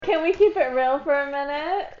Can we keep it real for a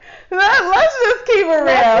minute? Let's just keep it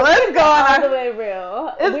real. Let's go on all the way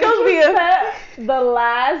real. It's gonna be the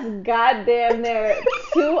last goddamn near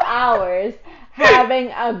 2 hours having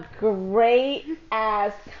a great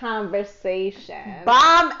ass conversation.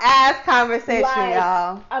 Bomb ass conversation,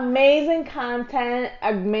 y'all. Amazing content,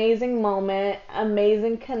 amazing moment,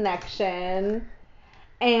 amazing connection,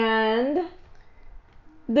 and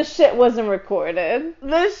the shit wasn't recorded.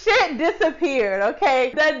 The shit disappeared,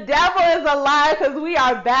 okay? The devil is a lie because we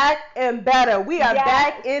are back and better. We are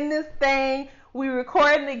back in this thing. We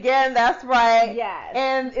recording again, that's right. Yes.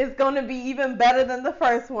 And it's going to be even better than the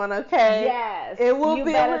first one, okay? Yes. It will you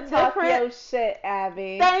be better a little talk different. Your shit,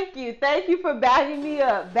 Abby. Thank you. Thank you for backing me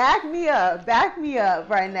up. Back me up. Back me up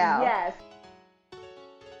right now. Yes.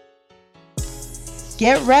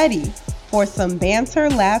 Get ready for some banter,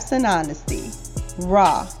 laughs, and honesty.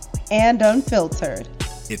 Raw and unfiltered.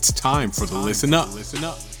 It's time for the Listen Up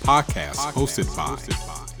podcast hosted by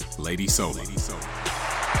Lady Sola.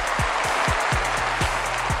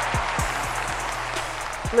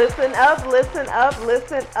 Listen up, listen up,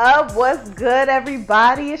 listen up. What's good,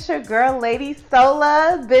 everybody? It's your girl, Lady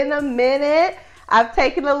Sola. It's been a minute. I've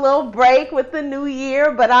taken a little break with the new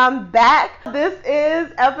year, but I'm back. This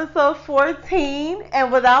is episode 14,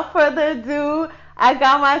 and without further ado, I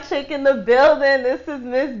got my chick in the building. This is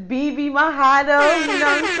Miss BB Mojado, you know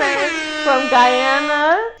what I'm saying, from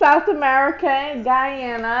Guyana. South America,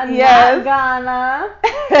 Guyana, yes. Not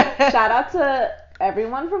Ghana. Shout out to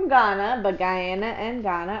everyone from Ghana, but Guyana and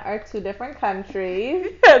Ghana are two different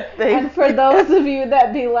countries. And for those of you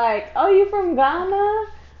that be like, oh, you from Ghana?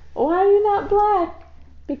 Why are you not black?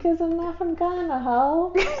 Because I'm not from Ghana,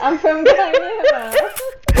 ho. I'm from Guyana.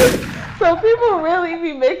 So people really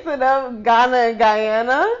be mixing up Ghana and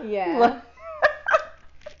Guyana? Yeah.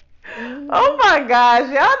 Oh my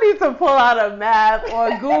gosh, y'all need to pull out a map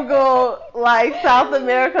or Google like South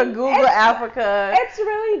America, Google Africa. It's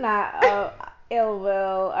really not ill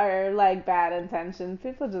will or like bad intentions.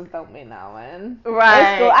 People just don't be knowing.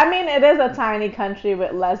 Right. Cool. I mean, it is a tiny country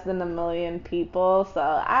with less than 1 million people, so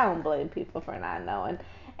I don't blame people for not knowing.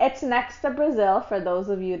 It's next to Brazil for those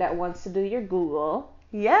of you that wants to do your Google.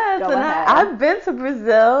 Yes, and I've been to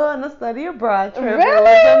Brazil on a study abroad trip. Really? It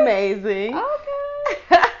was amazing.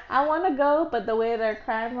 Okay. I want to go, but the way their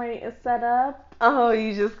crime rate is set up. Oh,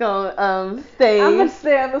 you just gonna stay? I'm gonna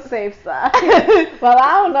stay on the safe side. Well,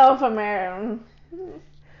 I don't know if America.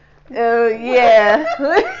 Yeah.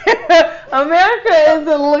 America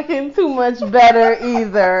isn't looking too much better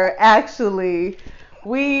either, actually.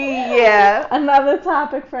 Another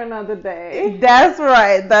topic for another day. That's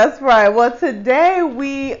right. Well, today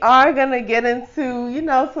we are going to get into,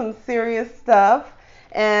 some serious stuff.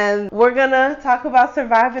 And we're going to talk about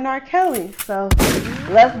surviving R. Kelly. So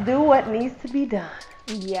let's do what needs to be done.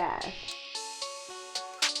 Yes.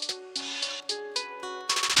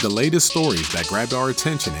 The latest stories that grabbed our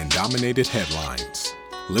attention and dominated headlines.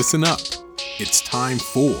 Listen up. It's time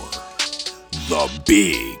for The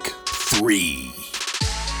Big Three.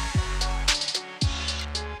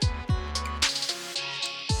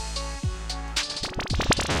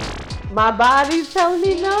 My body's telling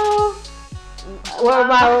me no. Well,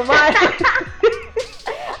 my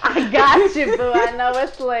I got you, boo. I know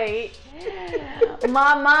it's late.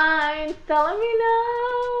 My mind's telling me no.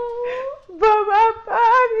 But my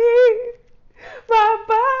body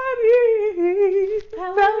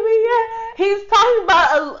telling me yes. He's talking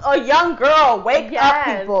about a young girl. Wake up,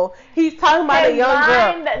 people. He's talking about a young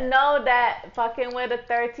girl. His mind know that fucking with a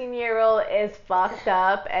 13-year-old is fucked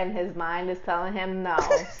up, and his mind is telling him no.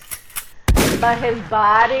 But his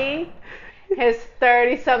body, his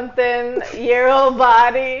 30-something-year-old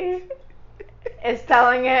body, is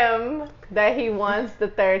telling him that he wants the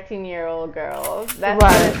 13-year-old girl. That's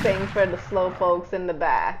what it's saying for the slow folks in the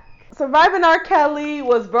back. Surviving R. Kelly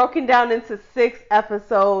was broken down into 6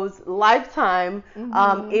 episodes. Lifetime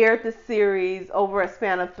aired the series over a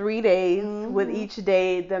span of 3 days, with each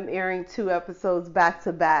day them airing 2 episodes back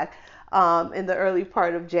to back. In the early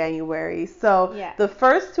part of January. So the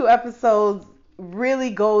first 2 episodes really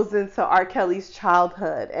goes into R. Kelly's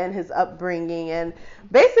childhood and his upbringing and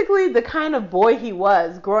basically the kind of boy he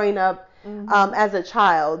was growing up as a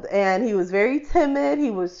child. And he was very timid.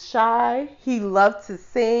 He was shy. He loved to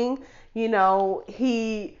sing. He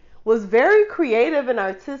was very creative and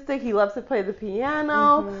artistic. He loves to play the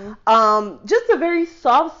piano. Just a very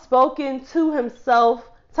soft-spoken, to himself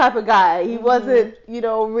type of guy. He wasn't,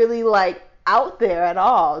 really like out there at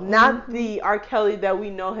all. Not the R. Kelly that we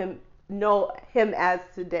know him know him as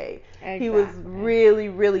today. Exactly. He was really,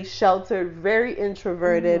 really sheltered, very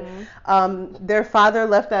introverted. Their father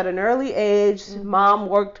left at an early age. Mom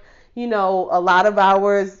worked, a lot of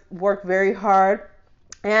hours, worked very hard.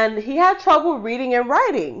 And he had trouble reading and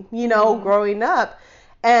writing, growing up.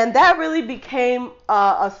 And that really became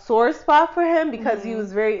a sore spot for him because he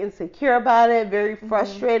was very insecure about it, very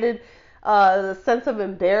frustrated. The sense of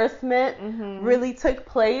embarrassment really took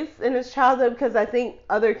place in his childhood because I think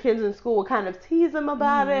other kids in school would kind of tease him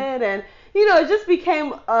about it. And, it just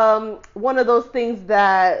became one of those things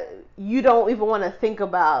that you don't even want to think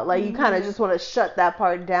about. Like, you kind of just want to shut that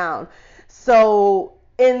part down. So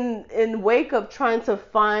in wake of trying to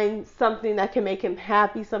find something that can make him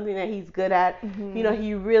happy, something that he's good at,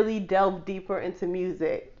 he really delved deeper into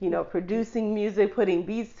music, producing music, putting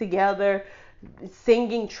beats together,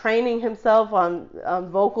 singing, training himself on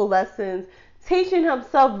vocal lessons, teaching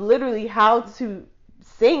himself literally how to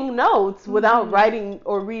sing notes without writing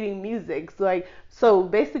or reading music. So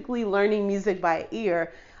basically learning music by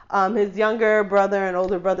ear. His younger brother and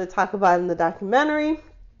older brother talk about it in the documentary.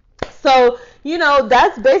 So,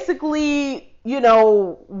 that's basically,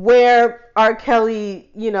 where R. Kelly,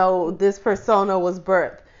 this persona was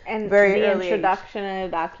birthed. And very the early introduction in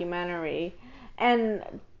the documentary. And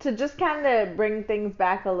to just kind of bring things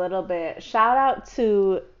back a little bit, shout out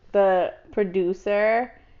to the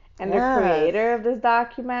producer and the creator of this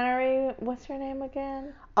documentary. What's her name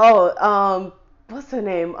again? Oh, what's her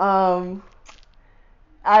name?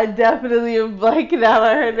 I definitely am blanking out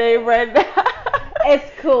on her name right now.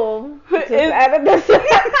 It's cool. Just edit this.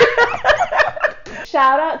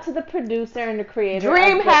 Shout out to the producer and the creator.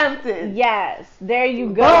 Dream Hampton. Yes, there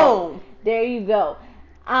you go. Boom. There you go.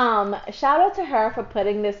 Shout out to her for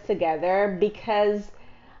putting this together because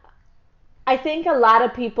I think a lot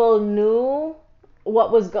of people knew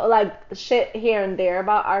what was like shit here and there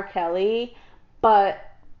about R. Kelly, but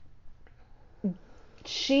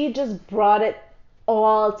she just brought it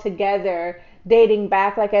all together, dating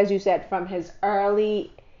back, like as you said, from his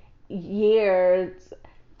early years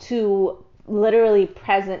to literally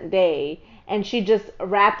present day. And she just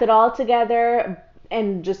wrapped it all together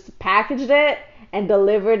and just packaged it and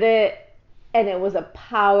delivered it. And it was a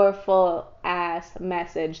powerful ass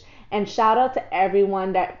message. And shout out to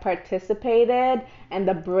everyone that participated and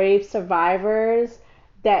the brave survivors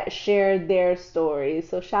that shared their stories.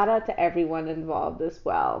 So shout out to everyone involved as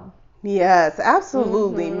well. Yes,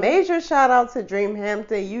 absolutely. Major shout out to Dream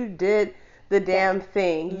Hampton. You did the damn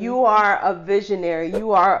thing. You are a visionary.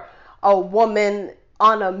 You are a woman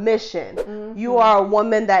on a mission. You are a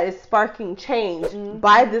woman that is sparking change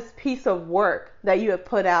by this piece of work that you have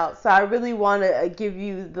put out. So I really want to give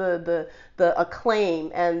you the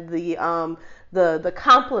acclaim and the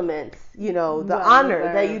compliments, the honor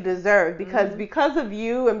that you deserve, because of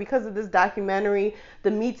you and because of this documentary, the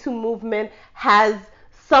Me Too movement has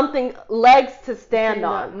something, legs to stand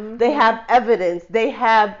on. They have evidence. They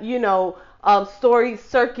have, stories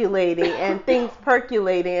circulating and things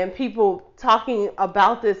percolating and people talking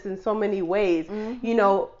about this in so many ways.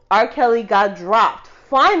 R. Kelly got dropped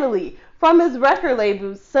finally from his record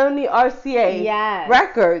label, Sony RCA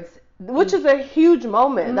Records, which is a huge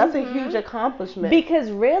moment. That's a huge accomplishment. Because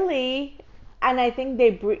really, and I think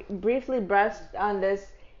they briefly brushed on this,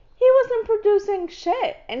 he wasn't producing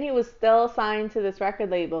shit, and he was still signed to this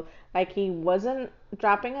record label. Like, he wasn't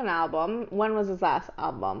dropping an album. When was his last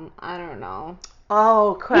album? I don't know.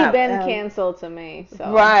 Oh, crap. He's been canceled to me,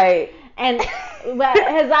 so. Right. And but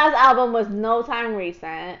his last album was no time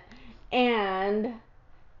recent, and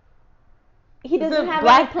he doesn't have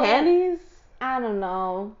Black any Panties? I don't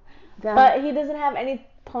know. Damn. But he doesn't have any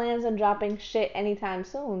plans on dropping shit anytime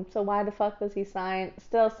soon. So why the fuck was he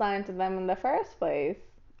still signed to them in the first place?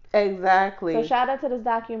 Exactly. So shout out to this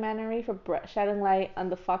documentary for shedding light on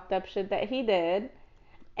the fucked up shit that he did,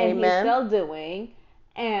 and he's still doing,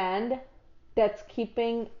 and that's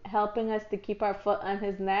helping us to keep our foot on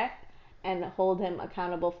his neck and hold him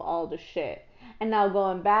accountable for all the shit. And now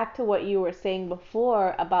going back to what you were saying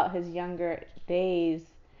before about his younger days,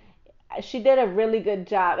 she did a really good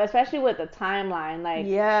job, especially with the timeline. Like,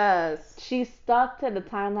 yes, she stuck to the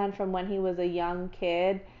timeline from when he was a young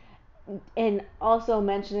kid. And also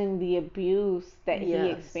mentioning the abuse that he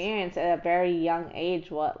experienced at a very young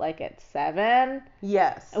age, at 7?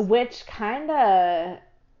 Yes. Which kind of,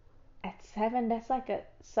 at 7, that's like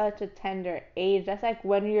such a tender age. That's like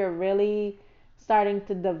when you're really starting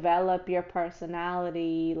to develop your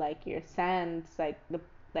personality, like your sense,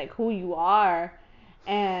 like who you are.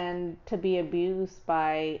 And to be abused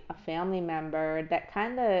by a family member, that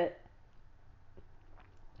kind of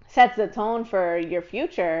sets the tone for your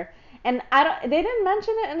future. And they didn't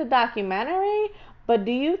mention it in the documentary, but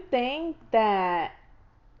do you think that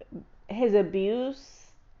his abuse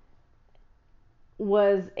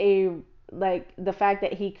was the fact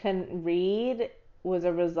that he couldn't read was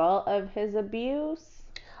a result of his abuse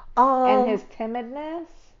and his timidness?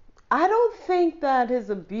 I don't think that his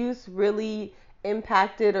abuse really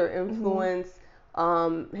impacted or influenced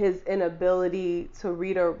his inability to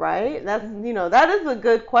read or write. That's that is a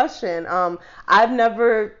good question. I've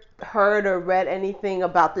never heard or read anything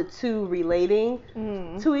about the two relating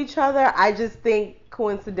to each other. I just think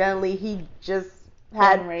coincidentally he just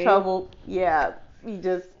had trouble. Yeah, he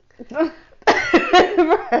just.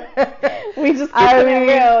 We just keeping it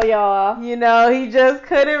real, y'all. He just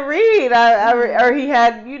couldn't read, or he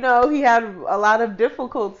had, he had a lot of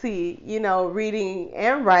difficulty, reading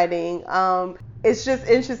and writing. It's just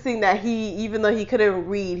interesting that even though he couldn't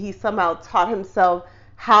read, he somehow taught himself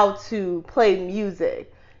how to play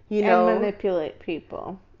music, and manipulate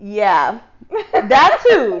people. Yeah,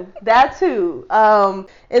 that too.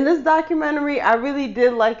 In this documentary, I really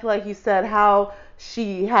did like you said, how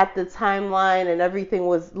she had the timeline and everything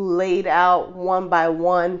was laid out one by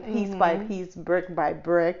one, piece by piece, brick by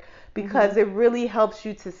brick, because it really helps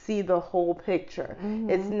you to see the whole picture.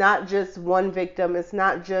 It's not just one victim. It's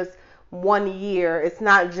not just 1 year. It's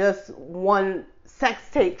not just one sex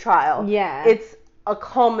tape trial. Yeah. It's a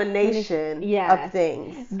culmination of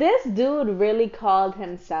things. This dude really called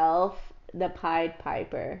himself the Pied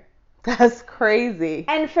Piper. That's crazy.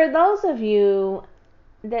 And for those of you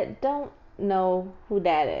that don't know who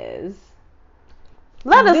that is,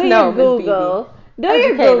 let us know. Do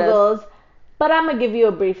your Googles, but I'm gonna give you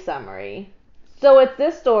a brief summary. So it's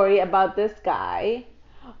this story about this guy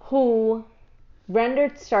who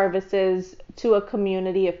rendered services to a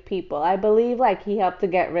community of people. I believe he helped to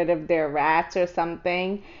get rid of their rats or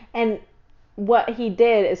something. And what he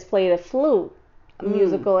did is played a flute, a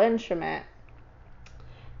musical instrument.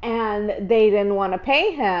 And they didn't want to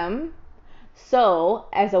pay him. So,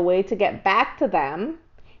 as a way to get back to them,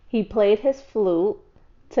 he played his flute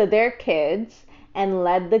to their kids and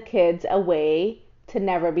led the kids away to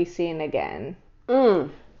never be seen again.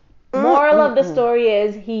 Moral of the story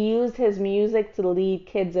is he used his music to lead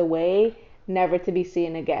kids away, never to be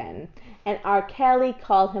seen again. And R. Kelly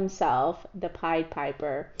called himself the Pied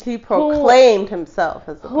Piper. He proclaimed himself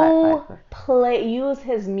as the Pied Piper. Used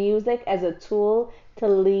his music as a tool to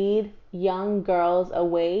lead young girls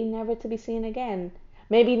away, never to be seen again.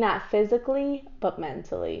 Maybe not physically, but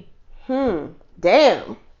mentally.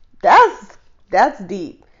 Damn. That's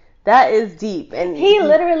deep. That is deep. And he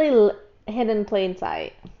literally hid in plain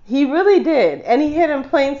sight. He really did. And he hid in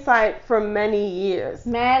plain sight for many years. To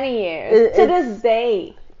this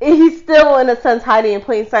day. He's still, in a sense, hiding in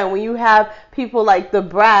plain sight. When you have people like the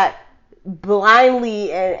Brat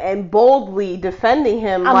blindly and boldly defending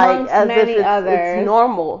him, amongst as many if others. It's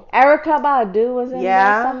normal. Erykah Badu was in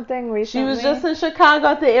something recently. She was just in Chicago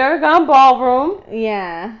at the Aragon Ballroom.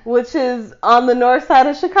 Yeah. Which is on the north side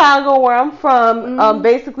of Chicago, where I'm from.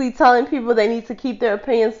 Basically telling people they need to keep their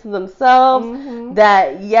opinions to themselves.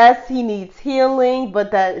 That yes, he needs healing,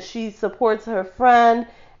 but that she supports her friend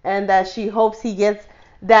and that she hopes he gets.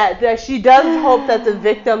 That she does hope that the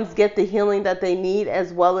victims get the healing that they need,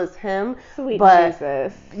 as well as him. Sweet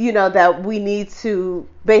Jesus. That we need to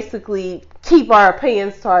basically keep our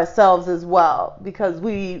opinions to ourselves as well, because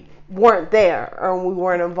we weren't there or we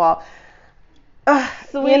weren't involved.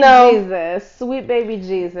 Jesus. Sweet baby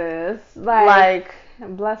Jesus.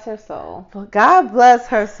 Bless her soul. God bless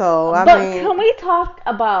her soul. Can we talk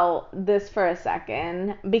about this for a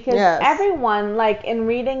second? Because everyone, in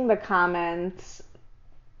reading the comments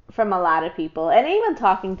from a lot of people, and even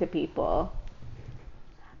talking to people,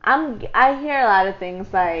 I hear a lot of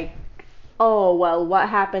things like, oh, well, what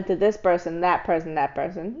happened to this person, that person, that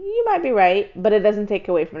person? You might be right, but it doesn't take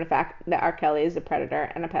away from the fact that R. Kelly is a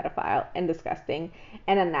predator and a pedophile and disgusting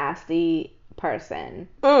and a nasty person.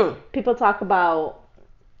 People talk about,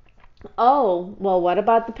 oh, well, what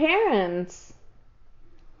about the parents?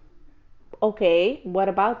 Okay, what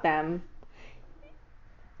about them?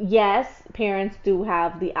 Yes, parents do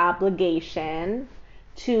have the obligation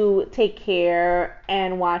to take care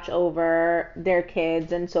and watch over their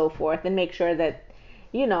kids and so forth and make sure that,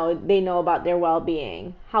 they know about their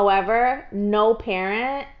well-being. However, no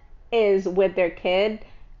parent is with their kid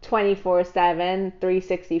 24/7,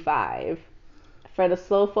 365. For the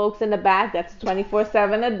slow folks in the back, that's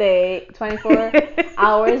 24/7 a day, 24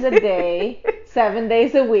 hours a day, 7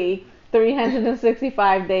 days a week,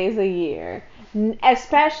 365 days a year.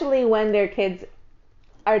 Especially when their kids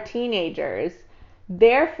are teenagers.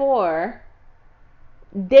 Therefore,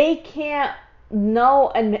 they can't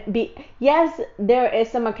know and be, yes, there is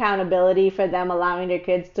some accountability for them allowing their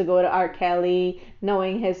kids to go to R. Kelly,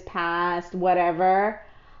 knowing his past, whatever.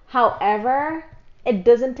 However, it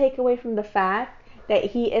doesn't take away from the fact that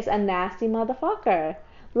he is a nasty motherfucker.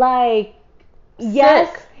 Like,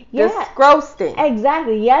 yes, yeah, disgusting.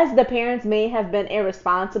 Exactly. Yes, the parents may have been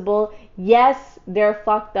irresponsible. Yes, they're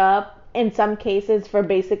fucked up in some cases for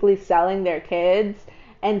basically selling their kids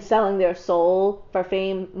and selling their soul for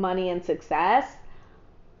fame, money, and success.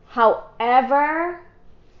 However,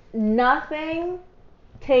 nothing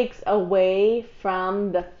takes away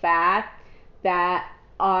from the fact that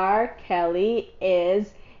R. Kelly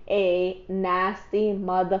is a nasty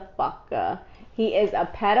motherfucker. He is a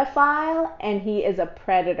pedophile and he is a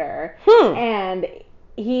predator. And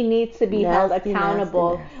he needs to be held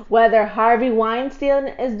accountable. Nasty. Whether Harvey Weinstein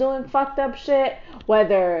is doing fucked up shit,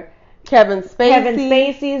 whether Kevin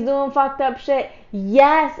Spacey is doing fucked up shit.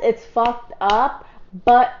 Yes, it's fucked up,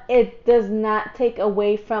 but it does not take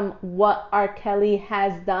away from what R. Kelly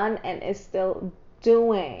has done and is still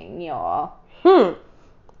doing, y'all.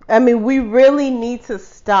 I mean, we really need to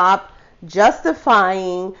stop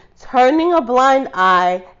justifying, turning a blind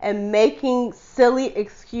eye, and making silly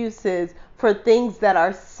excuses for things that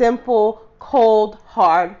are simple, cold,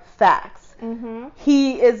 hard facts.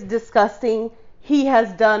 He is disgusting. He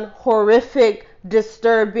has done horrific,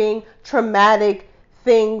 disturbing, traumatic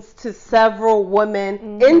things to several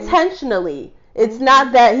women intentionally. It's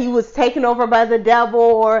not that he was taken over by the devil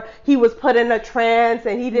or he was put in a trance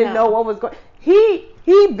and he didn't know what was going on.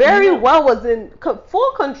 He very well was in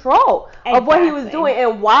full control of what he was doing.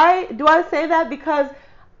 And why do I say that? Because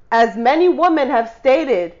as many women have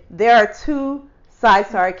stated, there are two sides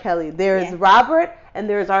to R. Kelly. There is Robert and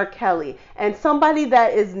there is R. Kelly. And somebody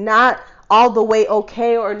that is not all the way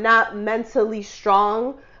okay or not mentally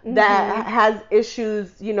strong, that has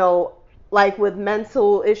issues, you know, like with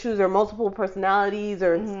mental issues or multiple personalities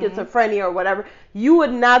or schizophrenia or whatever, you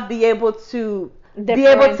would not be able to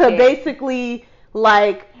basically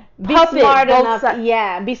like be smart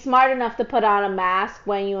enough be smart enough to put on a mask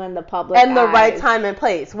when you're in the public and the right time and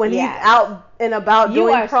place when he's out and about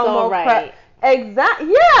doing promo prep.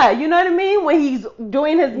 Exactly. Yeah, you know what I mean? When he's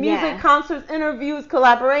doing his music concerts, interviews,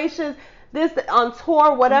 collaborations, this on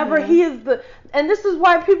tour, whatever, he is and this is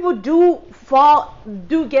why people do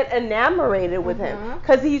get enamored with him,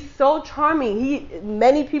 because he's so charming.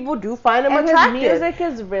 Many people do find him attractive. His music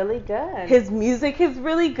is really good. His music is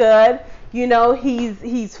really good. You know,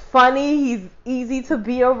 he's funny. He's easy to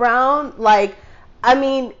be around. Like, I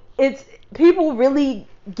mean, it's people really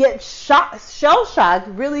get shell shocked,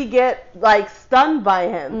 really get like stunned by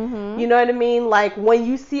him. You know what I mean? Like when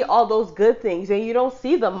you see all those good things and you don't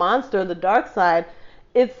see the monster, the dark side,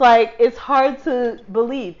 it's like it's hard to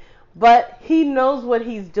believe. But he knows what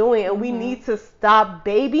he's doing, and we need to stop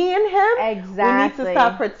babying him. Exactly. We need to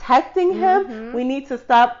stop protecting him. We need to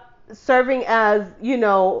stop serving as, you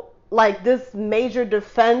know, like this major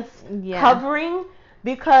defense covering,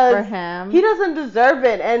 because he doesn't deserve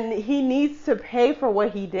it and he needs to pay for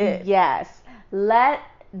what he did. Yes.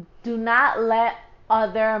 Do not let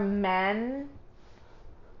other men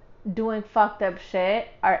doing fucked up shit,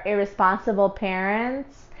 or irresponsible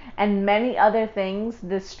parents, and many other things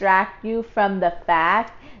distract you from the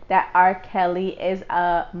fact that R. Kelly is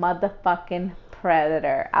a motherfucking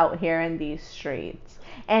predator out here in these streets.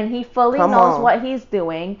 And he fully knows what he's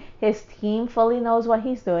doing. His team fully knows what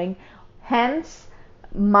he's doing. Hence,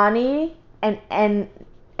 money and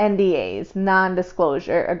NDAs,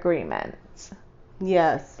 non-disclosure agreements.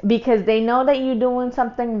 Yes. Because they know that you're doing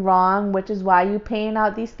something wrong, which is why you're paying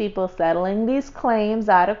out these people, settling these claims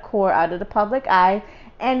out of court, out of the public eye,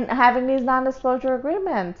 and having these non-disclosure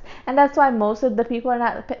agreements. And that's why most of the people are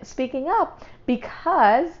not speaking up,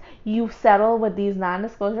 because you settle with these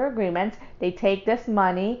non-disclosure agreements. They take this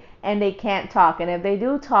money and they can't talk. And if they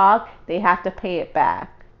do talk, they have to pay it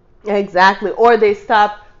back. Exactly. Or they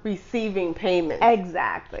stop receiving payments.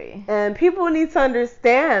 Exactly. And people need to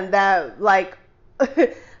understand that, like,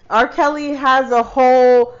 R. Kelly has a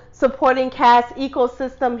whole supporting cast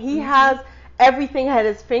ecosystem. He has everything at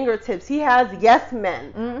his fingertips. He has yes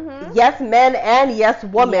men and yes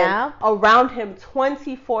women around him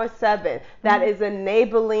 24/7 that is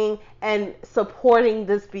enabling and supporting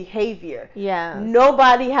this behavior. Yeah.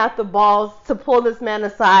 Nobody had the balls to pull this man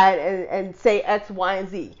aside and say X, Y, and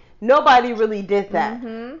Z. Nobody really did that.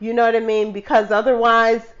 You know what I mean? Because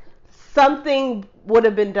otherwise something would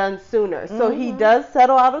have been done sooner. So he does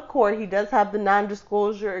settle out of court. He does have the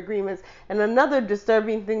non-disclosure agreements. And another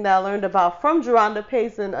disturbing thing that I learned about from Jerhonda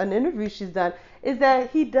Pace in an interview she's done is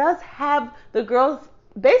that he does have the girls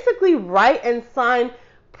basically write and sign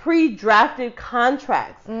pre-drafted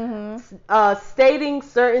contracts stating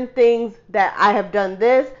certain things that I have done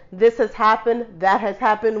this has happened, that has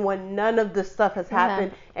happened, when none of this stuff has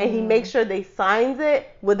happened. And he makes sure they signs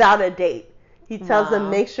it without a date. He tells them,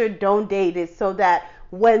 make sure don't date it, so that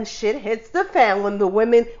when shit hits the fan, when the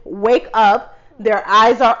women wake up, their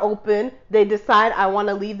eyes are open, they decide, I want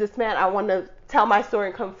to leave this man, I want to tell my story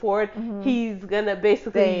and come forward. He's going to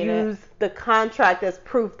basically use the contract as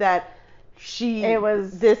proof that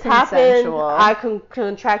this happened, I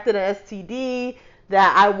contracted an STD,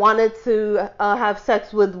 that I wanted to have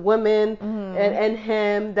sex with women and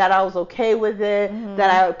him, that I was okay with it,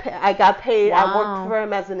 that I got paid, I worked for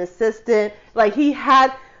him as an assistant. Like, he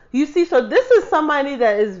had, you see, so this is somebody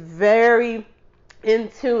that is very in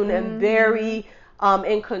tune and very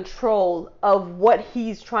in control of what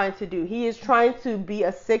he's trying to do. He is trying to be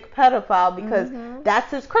a sick pedophile because that's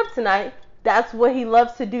his kryptonite. That's what he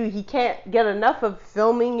loves to do. He can't get enough of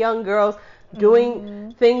filming young girls,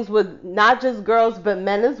 doing things with not just girls but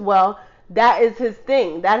men as well. That is his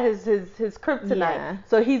thing. That is his kryptonite. Yeah.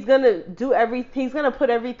 So he's gonna he's gonna put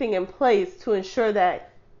everything in place to ensure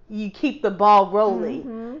that you keep the ball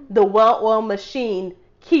rolling. The well-oiled machine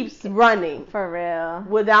keeps running for real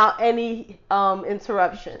without any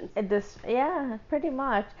interruptions. Yeah, pretty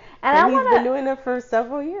much. And he's been doing it for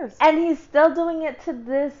several years. And he's still doing it to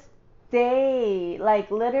this day,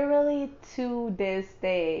 like literally to this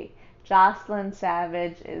day. Jocelyn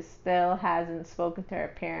Savage still hasn't spoken to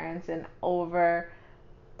her parents in over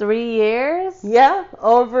 3 years. Yeah,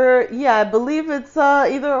 I believe it's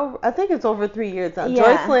I think it's over 3 years now. Yeah.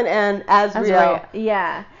 Joycelyn and Azriel.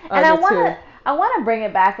 Yeah, and I want to bring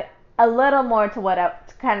it back a little more to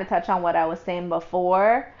to kind of touch on what I was saying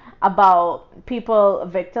before about people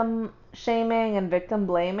victim shaming and victim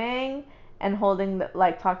blaming and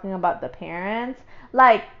talking about the parents.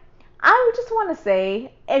 Like, I just want to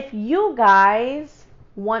say, if you guys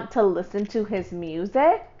want to listen to his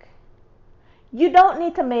music, you don't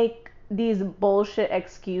need to make these bullshit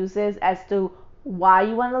excuses as to why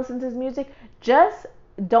you want to listen to his music. Just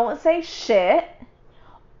don't say shit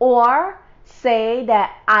or say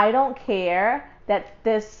that I don't care that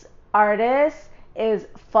this artist is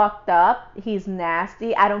fucked up, he's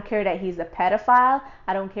nasty, I don't care that he's a pedophile,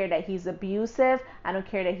 I don't care that he's abusive, I don't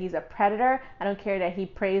care that he's a predator, I don't care that he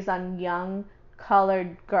preys on young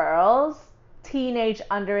colored girls, teenage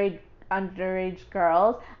underage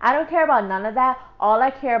girls. I don't care about none of that. All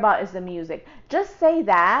I care about is the music. Just say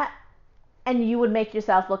that and you would make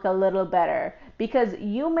yourself look a little better, because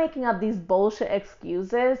you making up these bullshit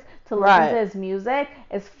excuses to listen to his music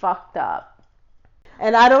is fucked up.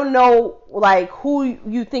 And I don't know, like, who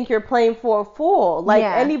you think you're playing for a fool. Like,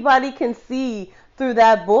 anybody can see through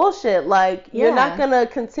that bullshit. Like, you're not going to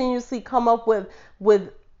continuously come up with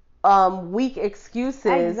weak excuses.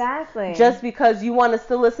 Exactly. Just because you want to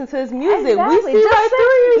still listen to his music. Exactly. We see right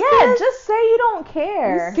through you. Yeah, just say you don't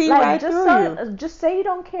care. We see right through you. Just say you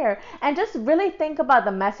don't care. And just really think about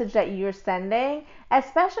the message that you're sending.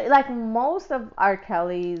 Especially, like, most of R.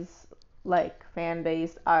 Kelly's, like, fan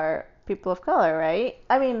base are people of color, right?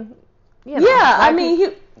 I mean, you know. Yeah, I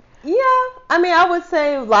mean, I would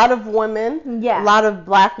say a lot of women. Yeah. A lot of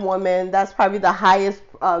black women. That's probably the highest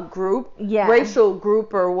group. Yeah. Racial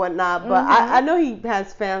group or whatnot. But I know he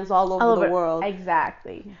has fans all over the world.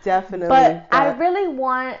 Exactly. Definitely. But I really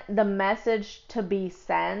want the message to be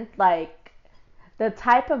sent, like, the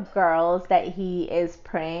type of girls that he is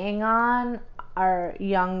preying on are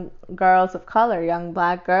young girls of color, young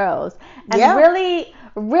black girls. And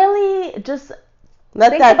really just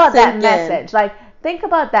think about that message. Like, think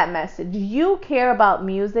about that message. You care about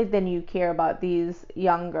music, then you care about these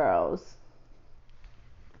young girls.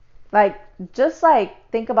 Like, just like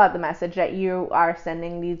think about the message that you are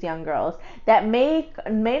sending these young girls that may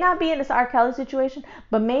not be in this R. Kelly situation,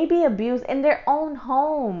 but may be abused in their own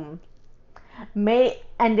home.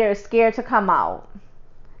 And they're scared to come out.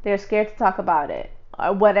 They're scared to talk about it,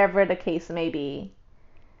 or whatever the case may be.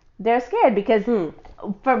 They're scared because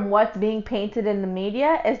from what's being painted in the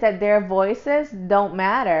media is that their voices don't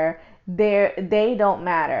matter. They don't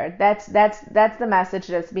matter. That's the message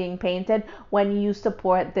that's being painted when you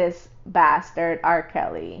support this bastard R.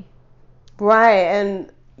 Kelly. Right,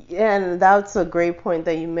 and that's a great point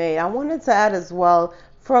that you made. I wanted to add as well,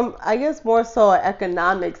 from I guess more so an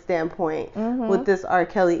economic standpoint with this R.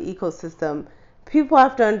 Kelly ecosystem. People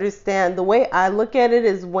have to understand, the way I look at it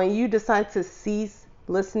is when you decide to cease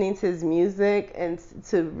listening to his music and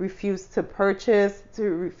to refuse to purchase, to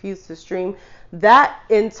refuse to stream, that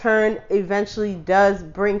in turn eventually does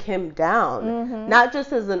bring him down. Not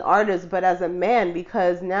just as an artist, but as a man,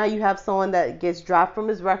 because now you have someone that gets dropped from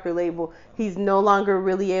his record label. He's no longer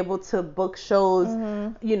really able to book shows,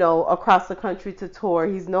 you know, across the country to tour.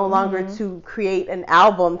 He's no longer to create an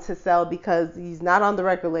album to sell because he's not on the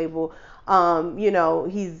record label. You know,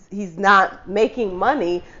 he's not making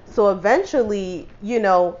money. So eventually, you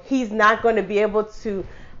know, he's not going to be able to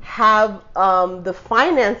have the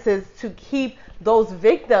finances to keep those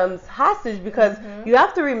victims hostage, because you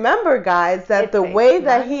have to remember, guys, that the way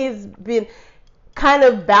that he's been kind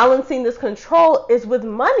of balancing this control is with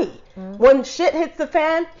money. When shit hits the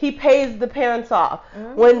fan, he pays the parents off.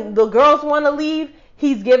 When the girls want to leave,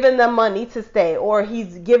 he's giving them money to stay, or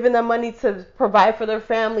he's giving them money to provide for their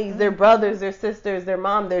families, their brothers, their sisters, their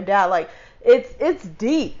mom, their dad. Like, it's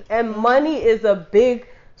deep, and money is a big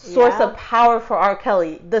source of power for R.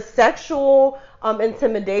 Kelly. The sexual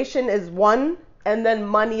intimidation is one, and then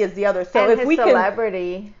money is the other. So and if his we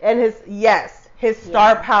celebrity. And his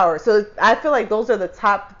star power. So I feel like those are the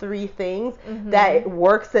top three things that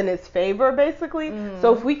works in his favor, basically.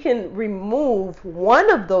 So if we can remove one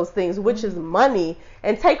of those things, which is money,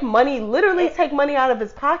 and take money out of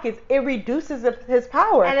his pockets, it reduces his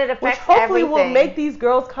power, and it affects which hopefully will everything. make these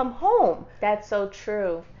girls come home. That's so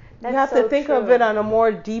true. That's you have so to think of it on a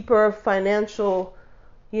more deeper financial,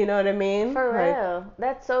 you know what I mean? For like, real.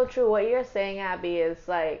 That's so true. What you're saying, Abby, is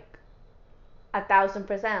like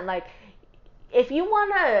 1,000%. Like, if you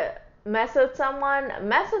want to mess with someone,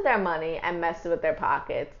 mess with their money and mess with their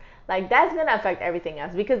pockets. Like, that's going to affect everything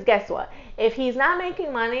else. Because guess what? If he's not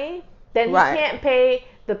making money, then he can't pay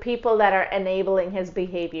the people that are enabling his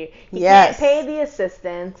behavior. He can't pay the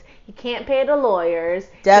assistants. He can't pay the lawyers.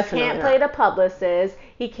 Definitely he can't pay the publicists.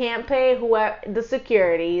 He can't pay the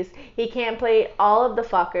securities. He can't pay all of the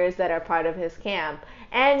fuckers that are part of his camp.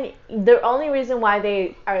 And the only reason why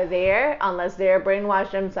they are there, unless they're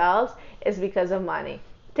brainwashed themselves, is because of money.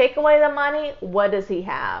 Take away the money, what does he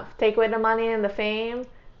have? Take away the money and the fame,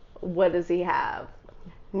 what does he have?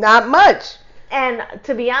 Not much. And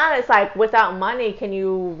to be honest, like, without money, can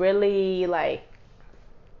you really, like,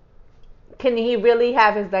 can he really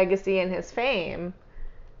have his legacy and his fame?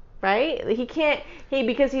 Right? He can't,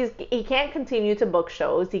 because he can't continue to book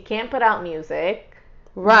shows. He can't put out music.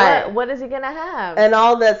 Right. What is he going to have? And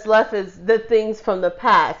all that's left is the things from the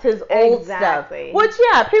past, his old stuff. Which,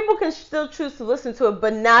 yeah, people can still choose to listen to it,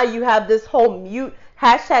 but now you have this whole mute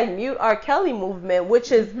R. Kelly movement,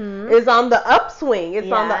 which is on the upswing.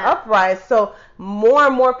 It's on the uprise. So more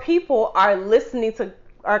and more people are listening to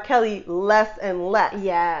R. Kelly less and less.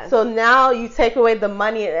 Yes. So now you take away the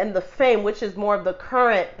money and the fame, which is more of the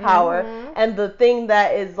current power, and the thing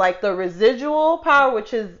that is like the residual power,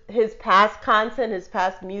 which is his past content, his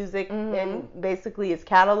past music, and basically his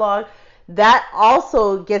catalog. That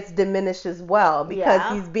also gets diminished as well, because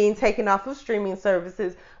he's being taken off of streaming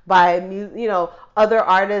services by, you know, other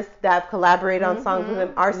artists that have collaborated on songs with him.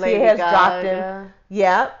 RCA has dropped him.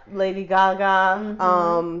 Yeah, Lady Gaga.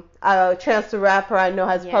 Chance the Rapper, I know,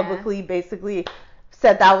 has publicly basically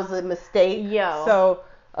said that was a mistake. So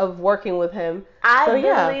of working with him. I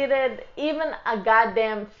deleted even a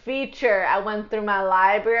goddamn feature. I went through my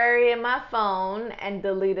library in my phone and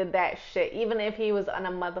deleted that shit. Even if he was on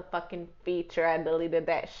a motherfucking feature, I deleted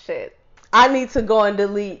that shit. I need to go and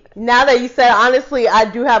delete. Now that you said, honestly, I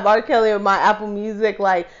do have R. Kelly on my Apple Music.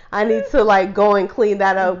 Like, I need to, like, go and clean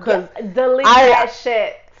that up, because delete that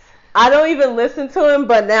shit. I don't even listen to him,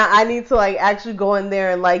 but now I need to, like, actually go in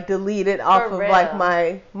there and, like, delete it off of like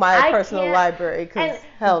my personal library, because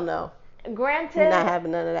hell no. Granted, I'm not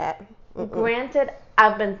having none of that. Granted,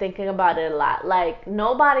 I've been thinking about it a lot. Like,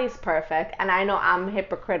 nobody's perfect, and I know I'm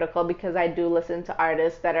hypocritical because I do listen to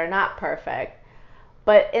artists that are not perfect.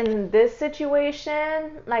 But in this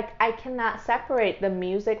situation, like, I cannot separate the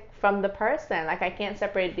music from the person. Like, I can't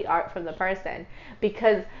separate the art from the person,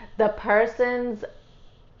 because the person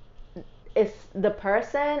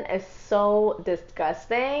is so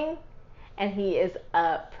disgusting, and he is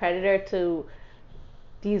a predator to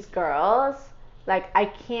these girls. Like, I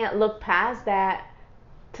can't look past that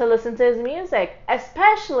to listen to his music,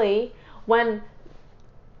 especially when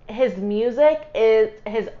his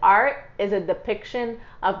art is a depiction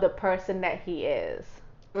of the person that he is.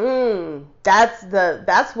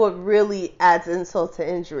 That's what really adds insult to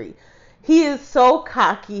injury. He is so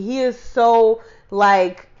cocky. He is so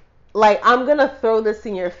like I'm gonna throw this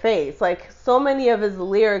in your face. Like, so many of his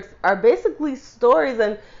lyrics are basically stories,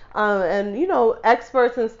 and And you know,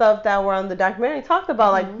 experts and stuff that were on the documentary talked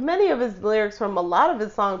about like many of his lyrics from a lot of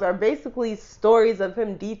his songs are basically stories of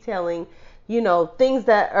him detailing, you know, things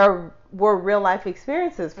that were real life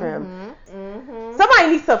experiences for him.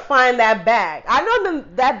 Somebody needs to find that bag. I know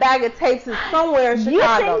that bag of tapes is somewhere in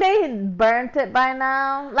Chicago. You think they burnt it by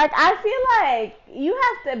now? Like, I feel like you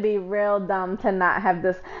have to be real dumb to not have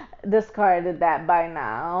discarded that by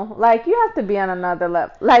now. Like, you have to be on another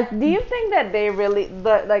level. Like, do you think that they really,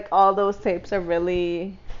 like, all those tapes are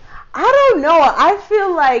really... I don't know. I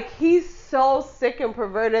feel like he's so sick and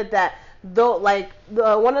perverted that though, like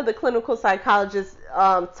one of the clinical psychologists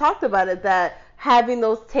talked about it, that having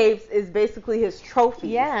those tapes is basically his trophy.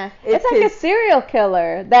 Yeah, it's like a serial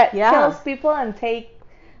killer that kills people and take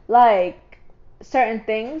like certain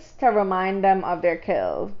things to remind them of their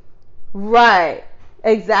kills. Right.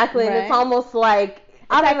 Exactly. Right. And it's almost like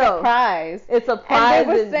I don't know. A prize. It's a prize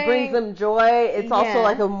that brings them joy. It's also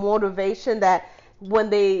like a motivation that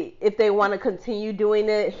if they want to continue doing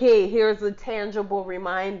it, hey, here's a tangible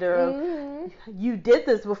reminder of you did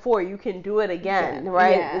this before, you can do it again,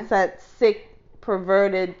 right? Yeah. It's that sick,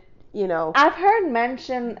 perverted, you know. I've heard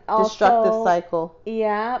mention also destructive cycle.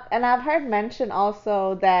 Yeah, and I've heard mention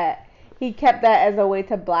also that he kept that as a way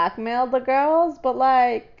to blackmail the girls, but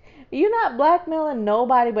like, you're not blackmailing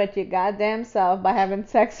nobody but your goddamn self by having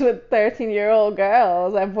sex with 13-year-old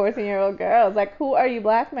girls and 14-year-old girls. Like, who are you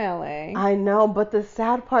blackmailing? I know, but the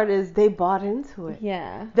sad part is they bought into it.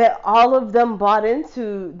 Yeah. That all of them bought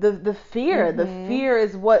into the fear. The fear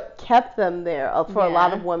is what kept them there for a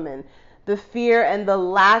lot of women. The fear and the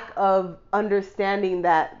lack of understanding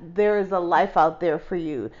that there is a life out there for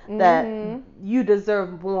you, that you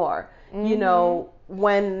deserve more. You know,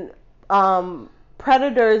 when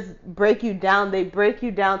predators break you down, they break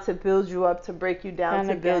you down to build you up, to break you down,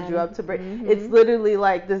 to build you up, to break. It's literally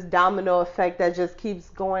like this domino effect that just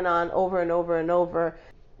keeps going on over and over and over.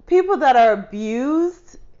 People that are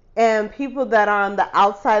abused and people that are on the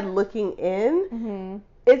outside looking in,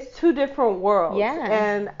 it's two different worlds. Yeah.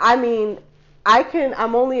 And I mean,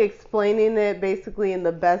 I'm only explaining it basically in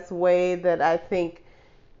the best way that I think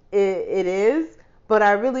it is, but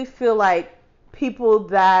I really feel like people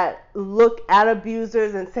that look at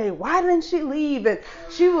abusers and say, why didn't she leave? And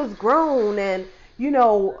she was grown, and, you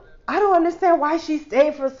know, I don't understand why she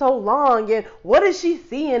stayed for so long, and what did she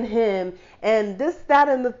see in him, and this, that,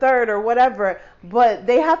 and the third, or whatever. But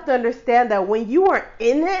they have to understand that when you are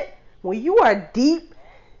in it, when you are deep,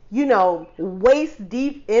 you know, waist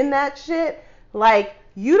deep in that shit, like,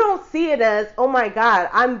 you don't see it as, oh my God,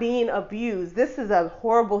 I'm being abused. This is a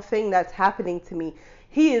horrible thing that's happening to me.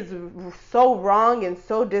 He is so wrong and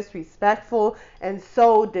so disrespectful and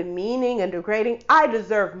so demeaning and degrading. I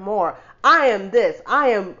deserve more. I am this. I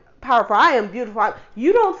am powerful. I am beautiful.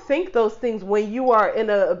 You don't think those things when you are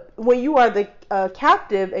the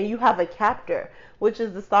captive and you have a captor, which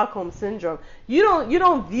is the Stockholm syndrome. You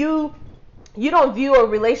don't view a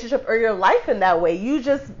relationship or your life in that way. You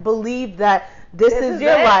just believe that this is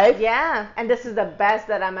your life. Yeah. And this is the best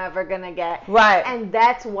that I'm ever going to get. Right. And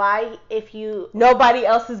that's why nobody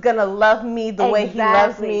else is going to love me the way he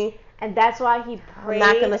loves me. And that's why he preyed I'm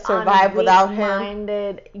not going to survive without him.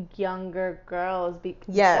 Minded younger girls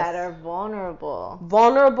that are vulnerable.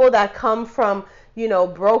 Vulnerable, that come from, you know,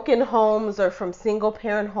 broken homes or from single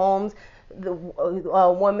parent homes. The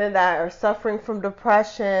women that are suffering from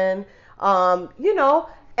depression, you know,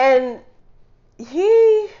 and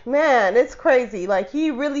it's crazy. Like, he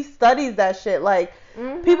really studies that shit. Like,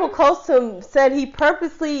 people close to him said he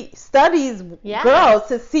purposely studies girls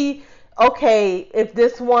to see, okay, if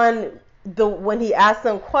this one, when he asked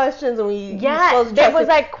them questions and there was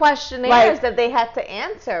like questionnaires that they had to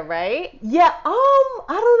answer, right? Yeah. I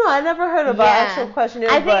don't know. I never heard about actual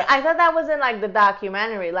questionnaires. I thought that was in like the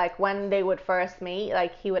documentary. Like, when they would first meet,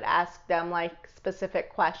 like, he would ask them like specific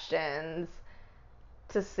questions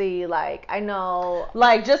to see, like, I know,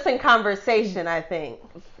 like, just in conversation, I think.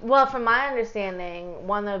 Well, from my understanding,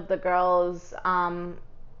 one of the girls,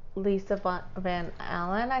 Lisa Van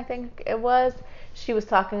Allen, I think it was, she was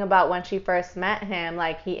talking about when she first met him,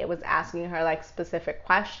 like, he was asking her like specific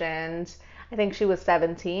questions. I think she was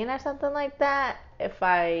 17 or something like that, if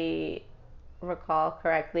I recall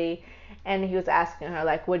correctly, and he was asking her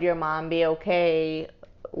like, would your mom be okay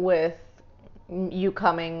with you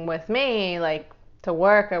coming with me, like, to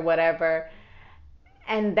work or whatever?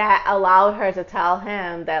 And that allowed her to tell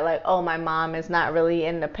him that, like, oh, my mom is not really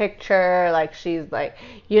in the picture, like, she's like,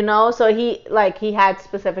 so he had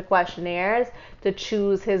specific questionnaires to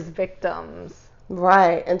choose his victims.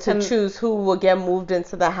 Right, and to choose who will get moved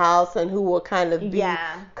into the house and who will kind of be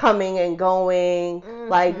coming and going,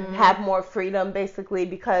 like have more freedom basically,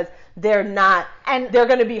 because they're not, and they're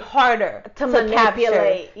going to be harder to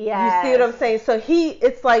manipulate. Yeah, you see what I'm saying? So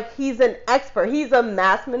it's like he's an expert. He's a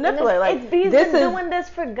mass manipulator. Like he's been doing this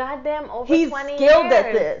for goddamn over 20 years. He's skilled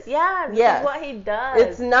at this. Yeah, this is what he does.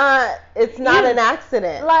 It's not an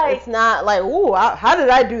accident. Like, it's not like, ooh, how did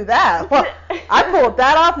I do that? Well, I pulled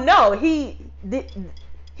that off. No, he's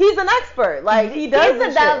an expert. Like, he does. He's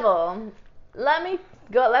the devil.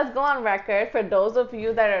 Let's go on record. For those of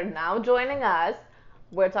you that are now joining us,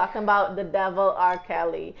 we're talking about the devil R.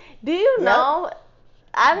 Kelly. Do you know?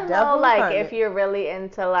 I don't know, like, if you're really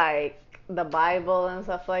into like the Bible and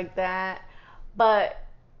stuff like that, but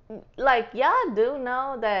like, y'all do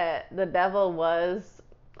know that the devil was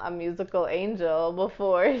a musical angel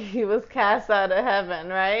before he was cast out of heaven,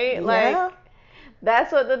 right? Yeah. Like,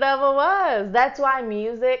 that's what the devil was. That's why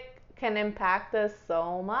music can impact us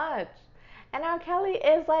so much. And R. Kelly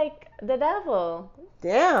is like the devil.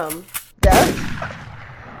 Damn.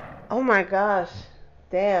 Oh my gosh.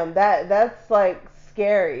 Damn. That's like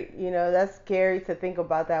scary. You know, that's scary to think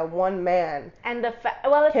about, that one man and it's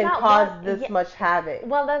can not cause this much havoc.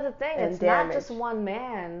 Well, that's the thing. It's damage. Not just one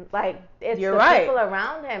man. Like, it's You're the right. people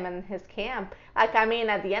around him and his camp. Like, I mean,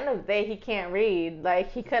 at the end of the day, he can't read. Like,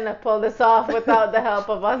 he couldn't have pulled this off without the help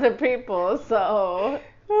of other people. So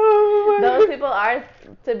those people are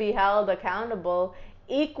to be held accountable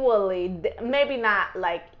equally. Maybe not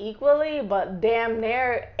like equally, but damn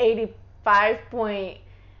near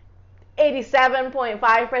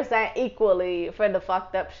 87.5% equally for the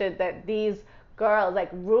fucked up shit that these girls, like,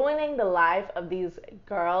 ruining the life of these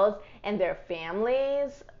girls and their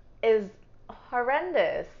families is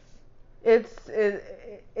horrendous. It's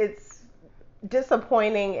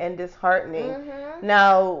disappointing and disheartening.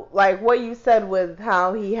 Now, like what you said with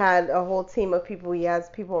how he had a whole team of people, he has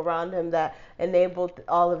people around him that enabled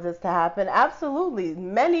all of this to happen. Absolutely.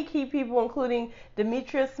 Many key people, including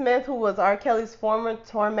Demetrius Smith, who was R. Kelly's former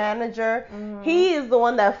tour manager. He is the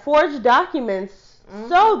one that forged documents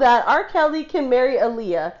so that R. Kelly can marry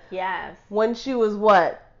Aaliyah. Yes. When she was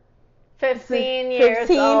what? 15 years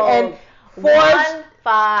 15 old. And 15.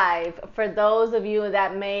 For those of you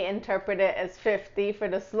that may interpret it as 50, for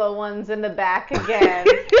the slow ones in the back again,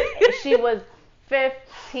 she was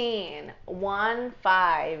 15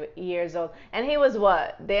 years old, and he was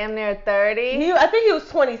what? Damn near 30. I think he was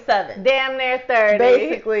 27. Damn near 30.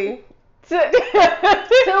 Basically. Too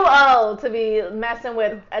old to be messing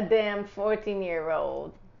with a damn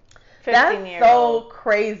 14-year-old. That's so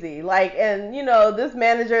crazy. Like, and you know, this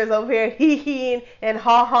manager is over here hee-heeing and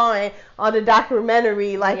ha-haing on the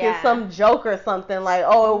documentary like it's some joke or something. Like,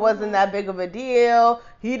 oh, it wasn't that big of a deal.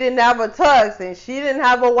 He didn't have a tux and she didn't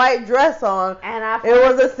have a white dress on. And it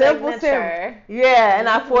was a simple ceremony. Yeah, and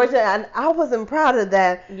I forged it, and I wasn't proud of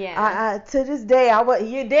that. Yeah. To this day,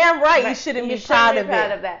 you're damn right. You shouldn't be proud of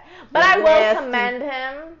that. But I will commend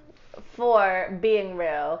him for being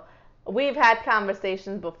real. We've had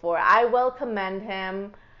conversations before. I will commend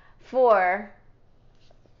him for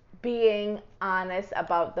being honest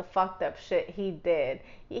about the fucked up shit he did.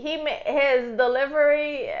 His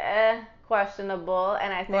delivery, questionable,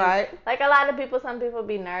 and I think like a lot of people, some people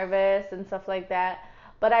be nervous and stuff like that.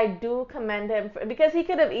 But I do commend him because he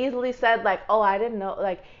could have easily said like, "Oh, I didn't know."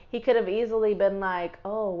 Like, he could have easily been like,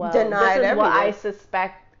 "Oh, well, this is what I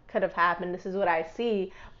suspect could have happened. This is what I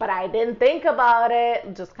see, but I didn't think about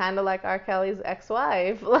it." Just kind of like R. Kelly's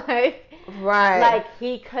ex-wife, like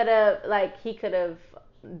he could have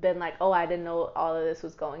been like, "Oh, I didn't know all of this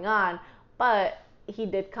was going on," but he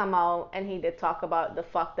did come out and he did talk about the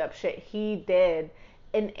fucked up shit he did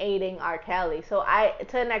in aiding R. Kelly. So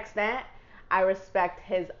to an extent, I respect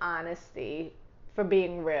his honesty for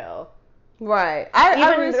being real. Right.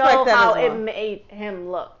 I respect that how as well. it made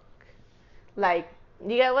him look. Like,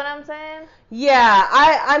 you get what I'm saying? Yeah,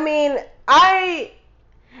 I mean,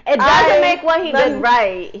 it doesn't make what he did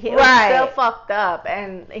right. He was still fucked up,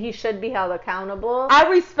 and he should be held accountable. I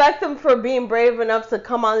respect him for being brave enough to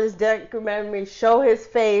come on this documentary, show his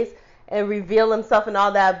face, and reveal himself and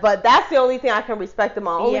all that. But that's the only thing I can respect him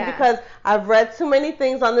on, only because I've read too many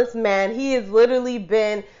things on this man. He has literally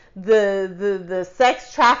been the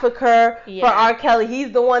sex trafficker for R. Kelly.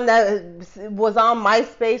 He's the one that was on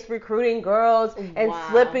MySpace recruiting girls and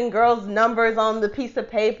slipping girls' numbers on the piece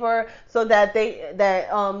of paper so that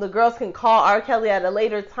the girls can call R. Kelly at a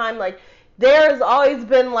later time. Like, there's always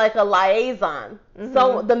been like a liaison,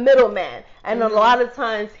 so the middleman, and a lot of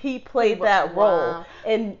times he played that role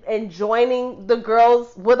in joining the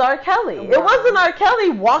girls with R. Kelly. It wasn't R. Kelly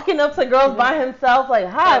walking up to girls by himself like,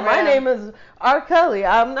 "Hi, my name is R. Kelly.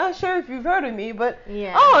 I'm not sure if you've heard of me, but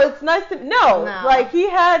yeah. Oh, it's nice to no. Like he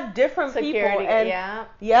had different Security, people, and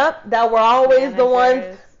yep, that were always the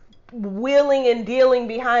ones wheeling and dealing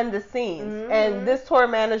behind the scenes. And this tour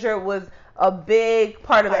manager was a big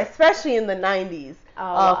part of it, especially in the 90s,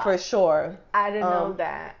 for sure. I didn't know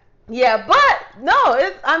that. Yeah, but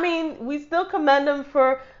no, I mean, we still commend him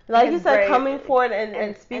for, like you said, coming forward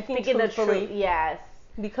and speaking truthfully. The truth. Yes.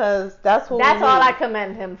 Because that's what that's all I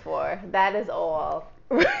commend him for. That is all.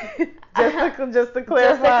 just to clarify. Just to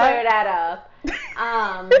clear that up.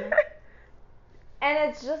 And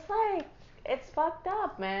it's just like, it's fucked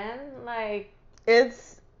up, man. Like,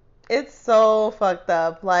 it's so fucked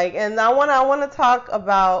up. Like, and I want to talk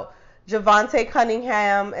about Javante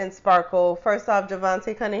Cunningham and Sparkle. First off,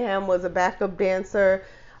 Javante Cunningham was a backup dancer,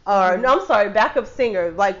 backup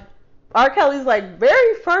singer. Like R. Kelly's like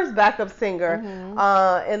very first backup singer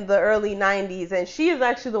in the early 90s, and she is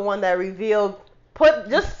actually the one that revealed,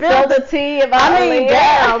 spilled the tea about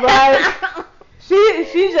damn, like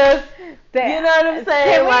she just, you know what I'm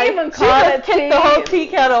saying? Like, she just kicked the whole tea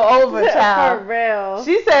kettle over, child. For real.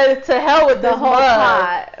 She said, to hell with this whole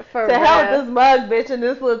mug. For to real. hell with this mug, bitch, and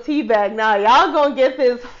this little tea bag. Now, y'all gonna get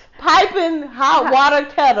this piping hot water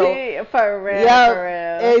kettle. For real, yep, for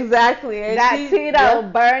real. Exactly. And that tea that will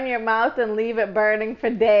burn your mouth and leave it burning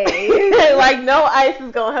for days. Like, no ice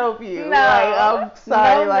is gonna help you. No. Like, I'm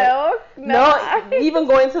sorry. No like, milk. No, even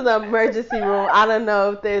going to the emergency room, I don't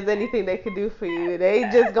know if there's anything they could do for you. They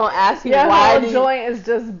just gonna ask you, your whole joint is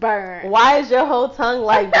just burnt. Why is your whole tongue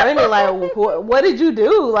like burning? Like, what did you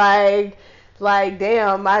do? Like,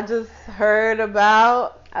 damn, I just heard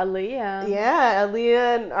about Aaliyah. Yeah,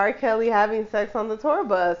 Aaliyah and R. Kelly having sex on the tour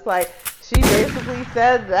bus. Like, she basically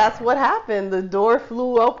said that's what happened. The door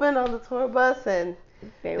flew open on the tour bus, and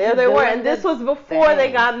there they were. And this was before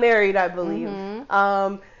they got married, I believe.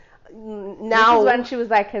 Now, this is when she was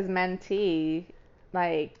like his mentee,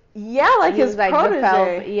 like. Yeah, like his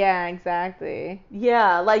protege. Yeah, exactly.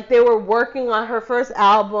 Yeah, like they were working on her first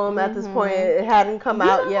album at this point. It hadn't come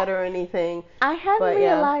out yet or anything. I hadn't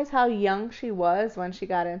realized how young she was when she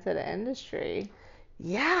got into the industry.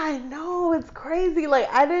 Yeah, I know. It's crazy. Like,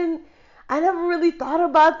 I never really thought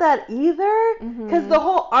about that either. Because the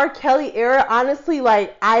whole R. Kelly era, honestly,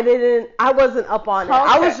 like, I wasn't up on it.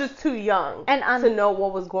 I was just too young to know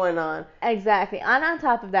what was going on. Exactly. And on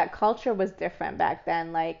top of that, culture was different back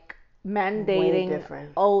then. Like, men dating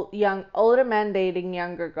older men dating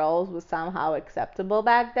younger girls was somehow acceptable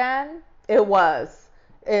back then. It was.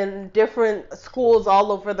 In different schools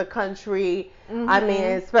all over the country. I mean,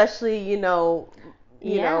 especially, you know.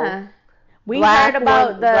 We heard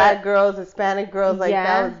about black girls, Hispanic girls, like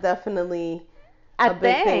that was definitely a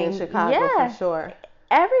big thing in Chicago for sure.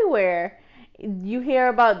 Everywhere, you hear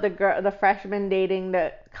about the freshman dating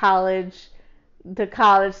the college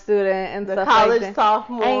student and the stuff college like that.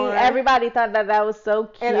 Sophomore, and everybody thought that was so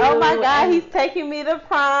cute. And oh my God, he's taking me to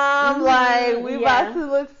prom. Like, we about to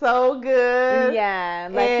look so good. Yeah,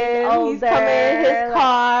 like and he's coming in his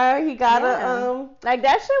car. He got a like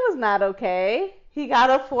that shit was not okay. He got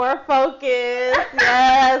a Ford Focus.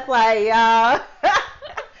 Yes, like, y'all.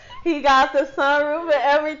 He got the sunroof and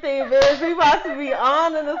everything, bitch. We about to be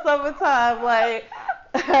on in the summertime. Like,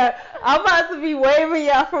 I'm about to be waving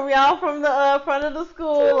from the front of the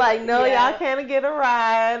school. Like, no, y'all can't get a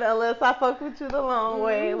ride unless I fuck with you the long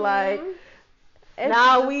way. Like,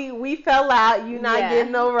 now we fell out. You not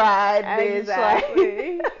getting no ride, bitch.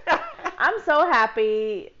 Exactly. Like, I'm so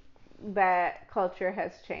happy that culture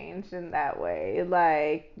has changed in that way.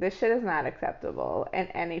 Like, this shit is not acceptable in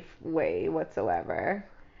any way whatsoever.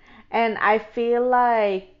 And I feel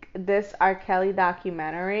like this R. Kelly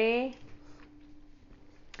documentary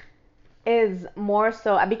is more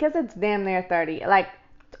so because it's damn near 30, like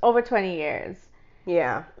over 20 years.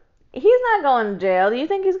 Yeah. He's not going to jail. Do you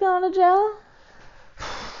think he's going to jail?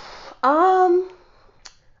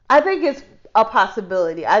 I think it's a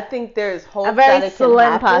possibility. I think there's hope that it can happen. A very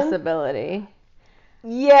slim possibility.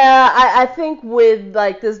 Yeah, I think with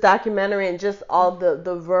like this documentary and just all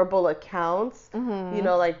the verbal accounts, you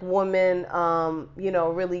know, like women, you know,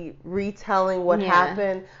 really retelling what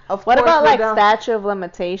happened. What about like statute of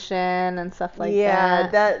limitation and stuff like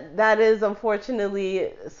that? Yeah, that is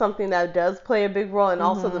unfortunately something that does play a big role, and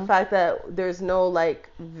also the fact that there's no like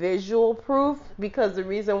visual proof, because the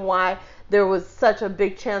reason why there was such a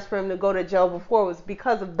big chance for him to go to jail before was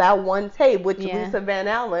because of that one tape, which Lisa Van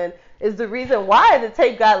Allen is the reason why the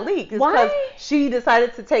tape got leaked. Is because she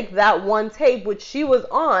decided to take that one tape, which she was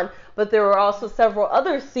on, but there were also several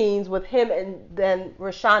other scenes with him and then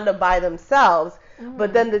Rashonda by themselves.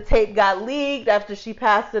 But then the tape got leaked after she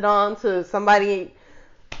passed it on to somebody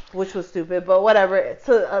which was stupid, but whatever,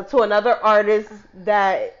 to another artist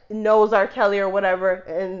that knows R. Kelly or whatever,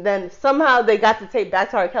 and then somehow they got the tape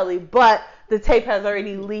back to R. Kelly, but the tape has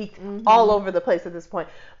already leaked all over the place at this point.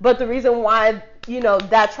 But the reason why,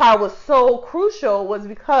 that trial was so crucial was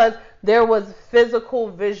because there was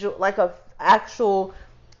visual, like a actual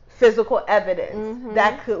physical evidence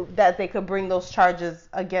that they could bring those charges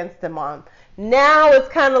against them on. Now it's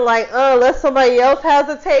kind of like, unless somebody else has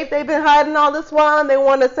a tape they've been hiding all this while, and they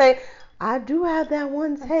want to say, I do have that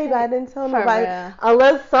one tape, I didn't tell nobody.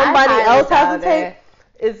 Unless somebody else has a tape,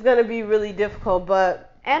 it's going to be really difficult.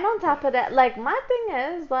 And on top of that, like, my thing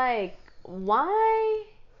is, like, why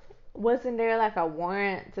wasn't there, like, a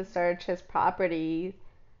warrant to search his property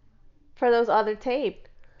for those other tapes?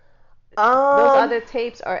 Those other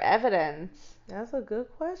tapes are evidence. That's a good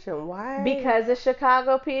question. Why? Because the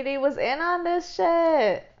Chicago PD was in on this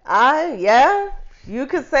shit. Yeah, you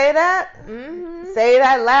could say that. Say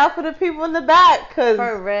that loud for the people in the back, because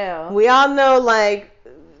for real, we all know, like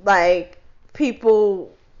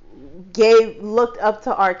people looked up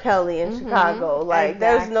to R. Kelly in Chicago. Like,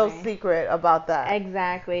 there's no secret about that.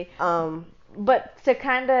 Exactly. But to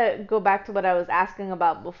kind of go back to what I was asking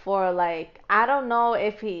about before, like, I don't know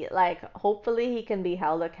if he, like, hopefully he can be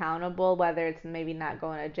held accountable, whether it's maybe not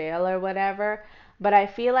going to jail or whatever. But I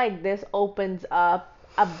feel like this opens up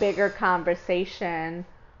a bigger conversation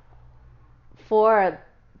for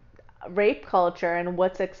rape culture and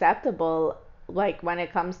what's acceptable, like, when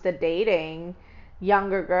it comes to dating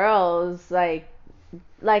younger girls. Like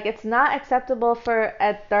it's not acceptable for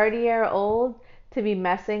a 30-year-old to be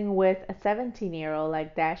messing with a 17-year-old.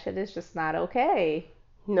 Like, that shit is just not okay.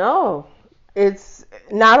 No, it's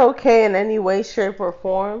not okay in any way, shape, or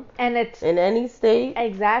form. And it's in any state.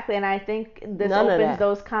 Exactly. And I think this opens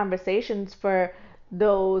those conversations for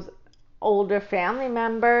those older family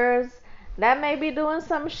members that may be doing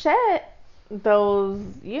some shit. Those,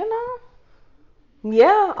 Yeah.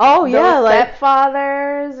 Oh, those yeah.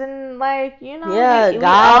 stepfathers and, like, Yeah, we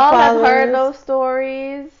all have heard those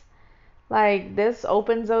stories. Like, this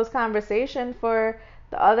opens those conversations for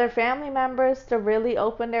the other family members to really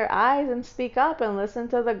open their eyes and speak up and listen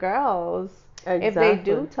to the girls. Exactly. If they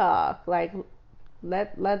do talk, like,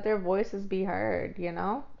 let their voices be heard,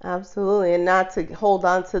 Absolutely. And not to hold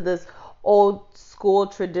on to this old school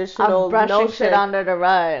traditional brushing shit under the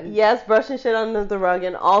rug. Yes, brushing shit under the rug,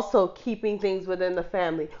 and also keeping things within the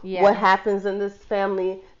family. Yeah. What happens in this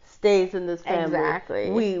family stays in this family.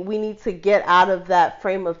 Exactly. We need to get out of that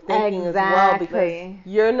frame of thinking as well, because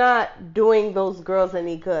you're not doing those girls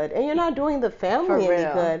any good, and you're not doing the family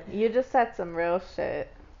any good. You just said some real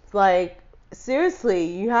shit. Like, seriously,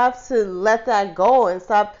 you have to let that go and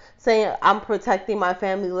stop saying, I'm protecting my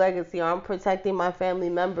family legacy, or I'm protecting my family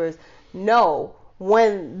members. No.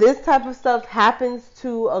 When this type of stuff happens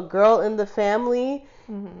to a girl in the family,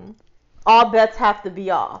 all bets have to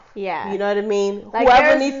be off. Yeah. You know what I mean? Like,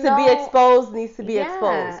 whoever needs to be exposed needs to be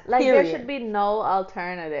exposed. Like, there should be no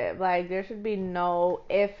alternative. Like, there should be no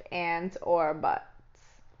if, ands, or buts.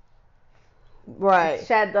 Right.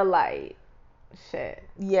 Shed the light. Shit.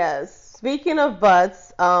 Yes. Speaking of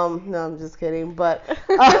butts, no, I'm just kidding. But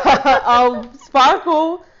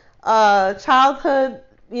Sparkle, childhood,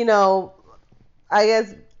 I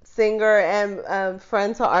guess singer and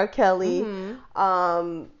friend to R. Kelly.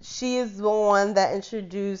 She is the one that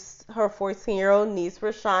introduced her 14-year-old niece,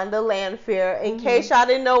 Rashonda Landfair. In case y'all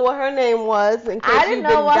didn't know what her name was, in case I didn't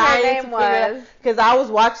know what her name was, because I was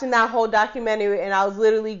watching that whole documentary and I was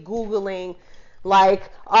literally Googling, like,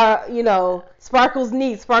 Sparkle's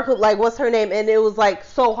niece, like, what's her name? And it was, like,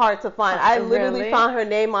 so hard to find. I literally found her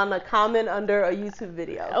name on a comment under a YouTube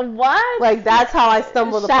video. What? Like, that's how I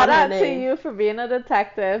stumbled upon her name. Shout out to you for being a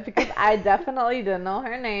detective, because I definitely didn't know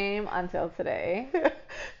her name until today.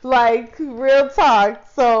 Like, real talk.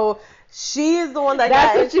 So, she is the one that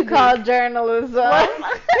That's what you call journalism.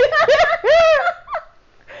 Oh,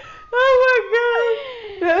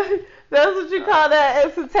 my God. That's what you call that,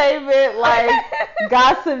 entertainment, like,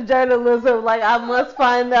 gossip journalism. Like, I must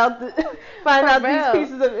find out these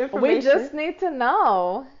pieces of information. We just need to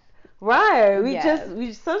know. Right.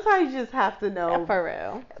 We sometimes you just have to know. Yeah, for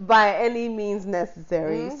real. By any means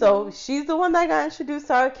necessary. So she's the one that got introduced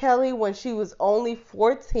to R. Kelly when she was only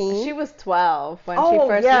 14. She was 12 when she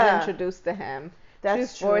first was introduced to him. She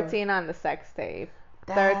was 14 on the sex tape.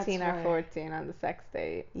 13 or 14 on the sex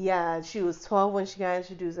tape. Yeah, she was 12 when she got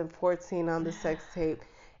introduced and 14 on the sex tape.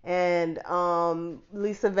 And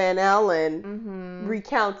Lisa Van Allen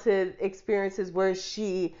recounted experiences where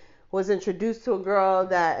she was introduced to a girl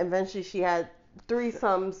that eventually she had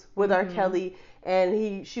threesomes with R. Kelly,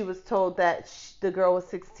 and she was told that the girl was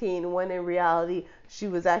 16 when in reality she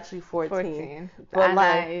was actually 14. But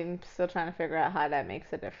I'm still trying to figure out how that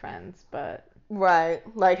makes a difference, but right,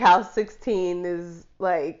 like how 16 is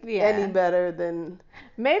like any better than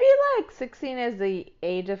maybe like 16 is the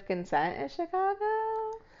age of consent in Chicago.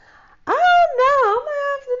 I don't know. I'm gonna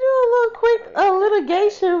have to do a little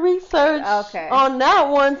litigation research on that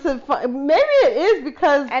one to find. Maybe it is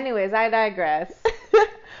because. Anyways, I digress.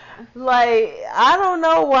 Like, I don't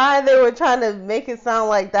know why they were trying to make it sound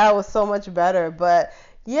like that was so much better, but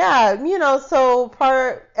yeah, so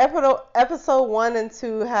episode 1 and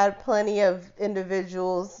 2 had plenty of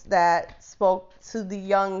individuals that spoke to the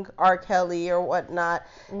young R. Kelly or whatnot,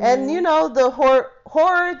 and the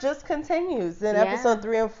horror just continues in episode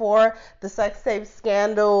 3 and 4. The sex tape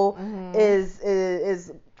scandal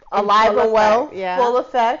is alive and well, full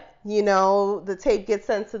effect. The tape gets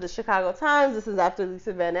sent to the Chicago Times. This is after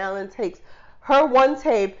Lisa Van Allen takes her one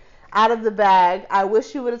tape out of the bag. I wish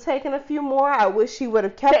she would have taken a few more. I wish she would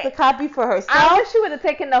have kept the copy for herself. I wish she would have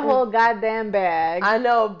taken the whole goddamn bag. I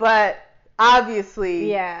know, but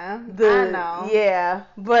obviously. Yeah, I know. Yeah,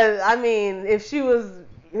 but I mean, if she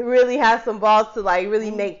really had some balls to like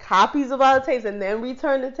really make copies of all the tapes and then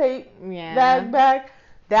return the tape bag back,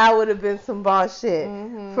 that would have been some boss shit.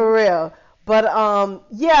 For real. But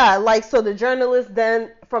so the journalist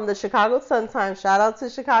then from the Chicago Sun-Times, shout out to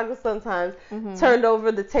Chicago Sun-Times, turned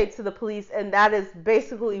over the tape to the police, and that is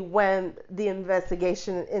basically when the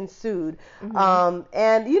investigation ensued. And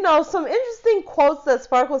some interesting quotes that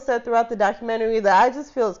Sparkle said throughout the documentary that I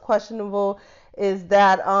just feel is questionable is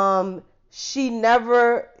that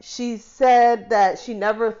she said that she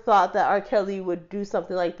never thought that R. Kelly would do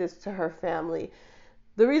something like this to her family.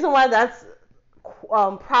 The reason why that's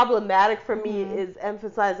problematic for me is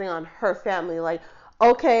emphasizing on her family. Like,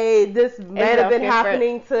 okay, this might have been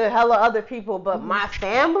happening to hella other people, but my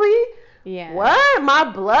family? Yeah. What? My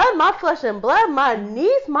blood, my flesh and blood, my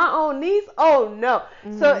niece, my own niece? Oh no.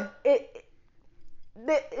 So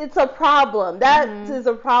it's a problem. That is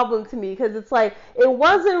a problem to me because it's like it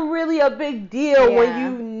wasn't really a big deal when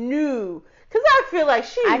you knew. Because I feel like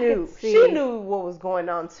she knew. She knew what was going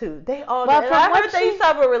on too. They all did. And I heard they used to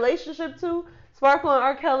have a relationship too. Sparkle and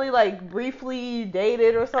R. Kelly like briefly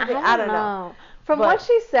dated or something. I don't know. From what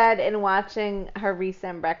she said in watching her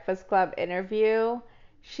recent Breakfast Club interview,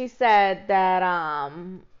 she said that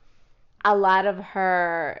a lot of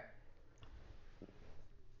her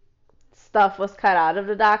stuff was cut out of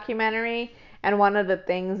the documentary, and one of the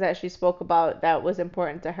things that she spoke about that was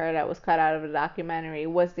important to her that was cut out of the documentary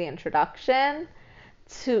was the introduction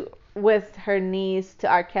with her niece to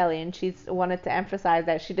R. Kelly, and she wanted to emphasize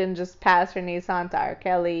that she didn't just pass her niece on to R.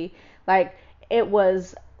 Kelly. Like, it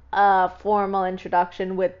was a formal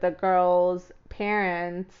introduction with the girl's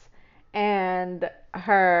parents and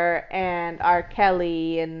her and R.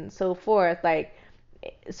 Kelly and so forth, like,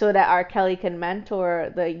 so that R. Kelly can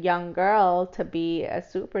mentor the young girl to be a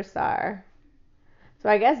superstar. So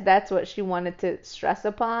I guess that's what she wanted to stress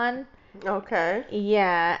upon. Okay.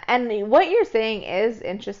 Yeah, and what you're saying is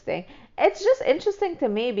interesting. It's just interesting to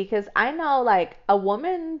me because I know, like, a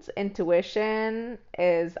woman's intuition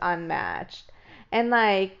is unmatched. And,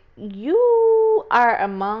 like, you're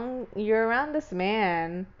around this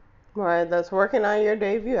man. Right, that's working on your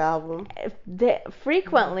debut album.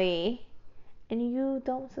 Frequently, and you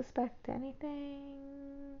don't suspect anything.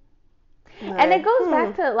 Right. And it goes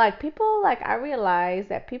back to, like, people, like, I realize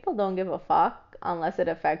that people don't give a fuck unless it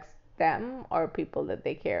affects them or people that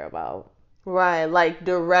they care about. Right, like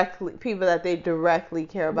directly, people that they directly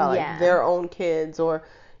care about, like their own kids or,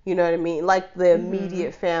 you know what I mean, like the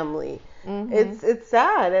immediate family. It's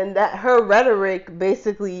sad, and that her rhetoric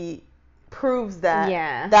basically proves that.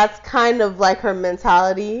 Yeah. That's kind of like her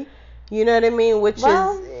mentality, you know what I mean,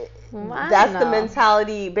 that's the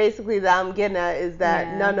mentality basically that I'm getting at, is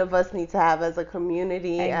that none of us need to have as a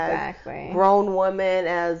community, as grown women,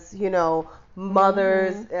 as,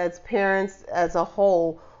 mothers, as parents, as a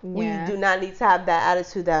whole. We do not need to have that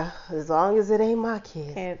attitude that as long as it ain't my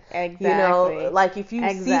kid. Exactly. Like if you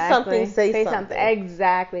see something, say something.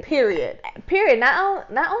 Exactly. Period. Not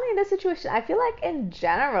only in this situation, I feel like in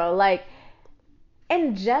general,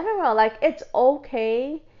 it's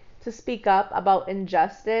okay to speak up about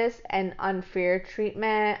injustice and unfair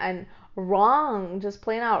treatment and just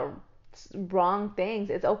plain out wrong things.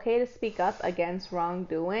 It's okay to speak up against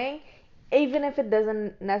wrongdoing, even if it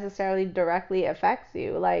doesn't necessarily directly affect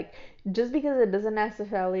you. Like, just because it doesn't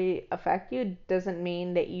necessarily affect you doesn't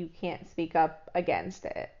mean that you can't speak up against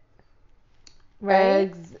it.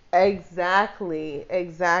 Right? Exactly.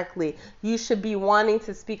 You should be wanting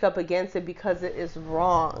to speak up against it because it is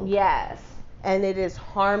wrong. Yes. And it is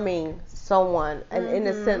harming someone, an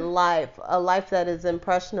innocent life, a life that is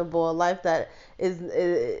impressionable, a life that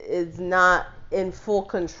is not in full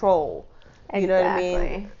control. You know what I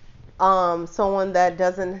mean? Someone that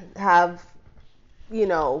doesn't have,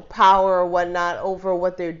 power or whatnot over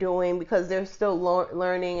what they're doing because they're still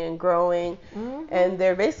learning and growing, and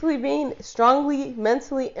they're basically being strongly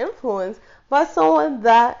mentally influenced by someone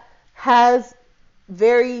that has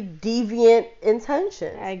very deviant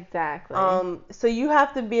intentions. Exactly. So you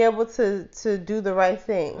have to be able to do the right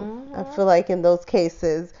thing. I feel like in those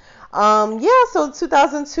cases. So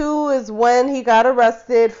 2002 is when he got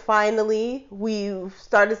arrested. Finally, we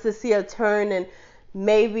started to see a turn, and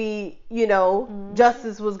maybe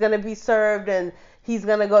justice was gonna be served, and he's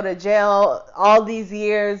gonna go to jail. All these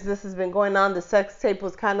years this has been going on. The sex tape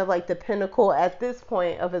was kind of like the pinnacle at this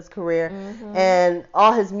point of his career, and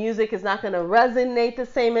all his music is not gonna resonate the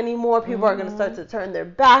same anymore. People are gonna start to turn their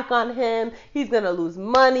back on him. He's gonna lose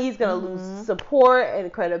money. He's gonna lose support and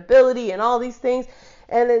credibility and all these things.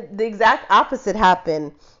 And the exact opposite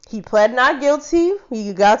happened. He pled not guilty.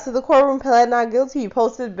 He got to the courtroom, pled not guilty. He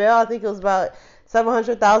posted bail. I think it was about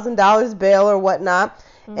 $700,000 bail or whatnot.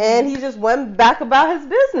 And he just went back about his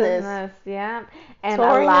business. Yeah. And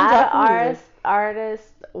a lot of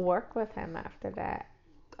artists work with him after that.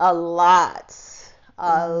 A lot.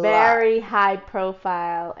 Very high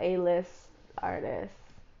profile A-list artists.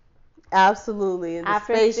 Absolutely. And the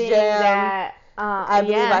after Space Jam. That, I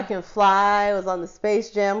Believe I Can Fly. It was on the Space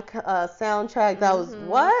Jam soundtrack. That was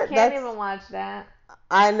what? Can't even watch that.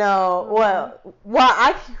 I know.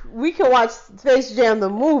 We can watch Space Jam the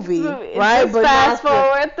movie, right? Just fast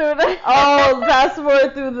forward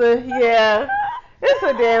through the. Yeah. It's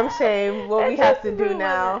a damn shame what we have to do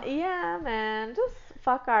now. Yeah, man. Just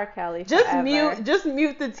fuck R. Kelly. Just mute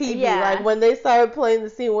the TV. Yeah. Like when they started playing the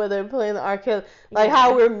scene where they're playing the R. Kelly,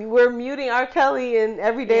 how we're muting R. Kelly in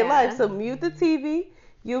everyday life. So mute the TV.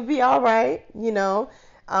 You'll be all right.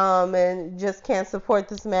 And just can't support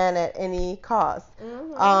this man at any cost.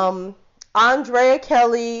 Andrea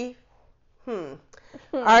Kelly,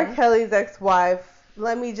 R. Kelly's ex-wife.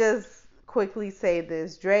 Let me just quickly say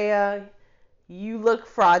this. Drea, you look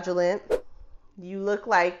fraudulent. You look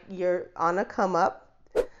like you're on a come up.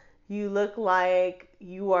 You look like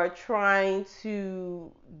you are trying to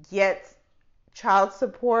get child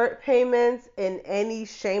support payments in any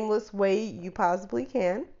shameless way you possibly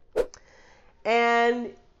can.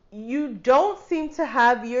 And you don't seem to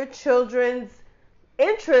have your children's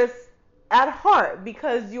interests at heart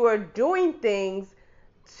because you are doing things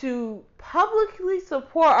to publicly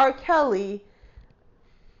support R. Kelly,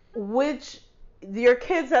 which your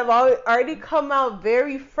kids have already come out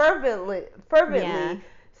very fervently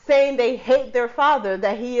saying they hate their father,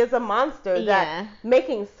 that he is a monster, that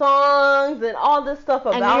making songs and all this stuff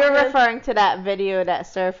about him. And you're referring to that video that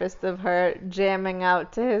surfaced of her jamming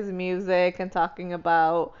out to his music and talking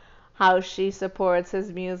about how she supports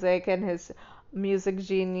his music and his music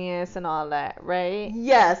genius and all that, right?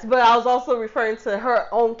 Yes, but I was also referring to her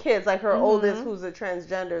own kids, like her oldest, who's a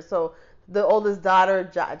transgender. So the oldest daughter,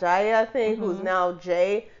 Jaya, I think, who's now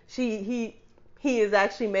Jay, he has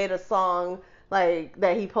actually made a song like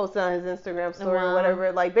that he posted on his Instagram story or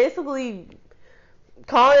whatever, like basically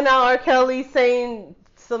calling out R. Kelly, saying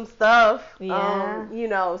some stuff, but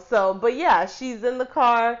yeah, she's in the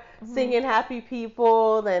car singing Happy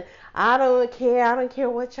People, and I don't care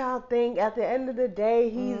what y'all think. At the end of the day,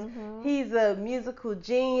 he's a musical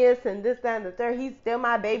genius and this, that, and the third. He's still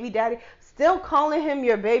my baby daddy. Still calling him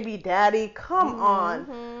your baby daddy. Come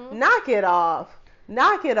on, knock it off,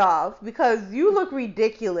 because you look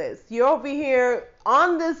ridiculous. You're over here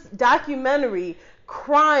on this documentary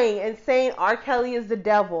crying and saying R. Kelly is the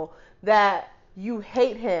devil, that you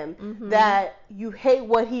hate him, that you hate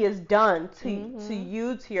what he has done to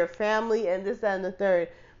you, to your family, and this, that, and the third.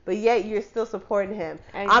 But yet you're still supporting him.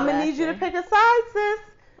 Exactly. I'm going to need you to pick a side, sis.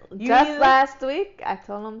 Last week, I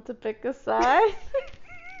told him to pick a side.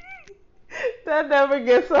 That never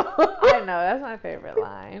gets old. I know, that's my favorite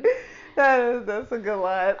line. That's a good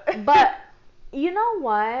line. But you know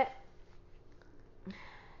what?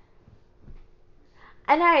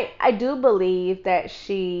 And I do believe that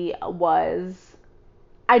she was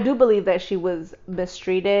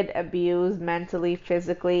mistreated, abused mentally,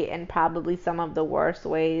 physically, in probably some of the worst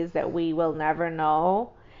ways that we will never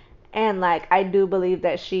know. And I do believe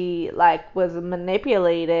that she was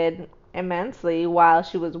manipulated immensely while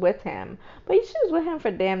she was with him. But she was with him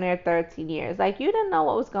for damn near 13 years. You didn't know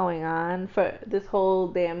what was going on for this whole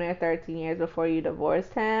damn near 13 years before you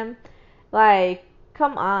divorced him. Like,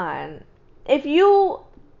 come on. If you,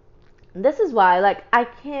 this is why, like, I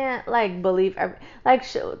can't, like, believe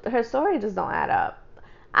her story just don't add up.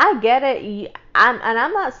 I get it. I'm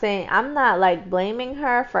not saying, I'm not, like, blaming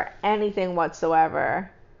her for anything whatsoever.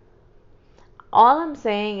 All I'm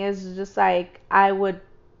saying is just, like, I would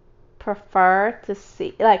prefer to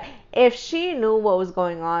see, like, if she knew what was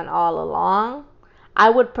going on all along, I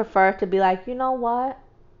would prefer to be like, you know what?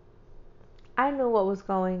 I knew what was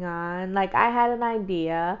going on. Like, I had an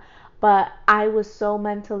idea, but I was so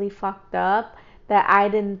mentally fucked up that I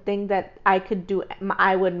didn't think that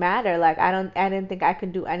I would matter. Like, I didn't think I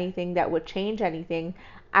could do anything that would change anything.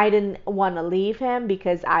 I didn't want to leave him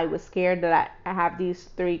because I was scared that I have these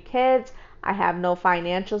 3 kids. I have no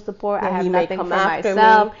financial support. I have nothing for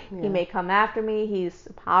myself. Yeah. He may come after me. He's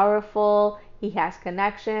powerful. He has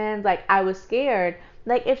connections. Like, I was scared.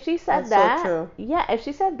 Like, if she said that, so yeah, if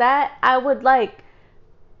she said that, I would, like,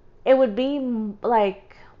 it would be,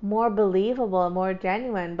 like, more believable and more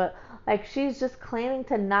genuine. But, like, she's just claiming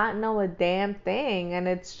to not know a damn thing. And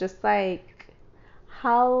it's just, like,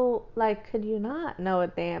 how, like, could you not know a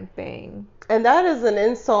damn thing? And that is an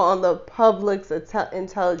insult on the public's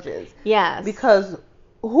intelligence. Yes. Because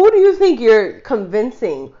who do you think you're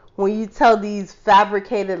convincing when you tell these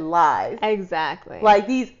fabricated lies? Exactly. Like,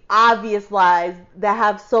 these obvious lies that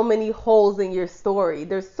have so many holes in your story.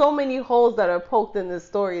 There's so many holes that are poked in this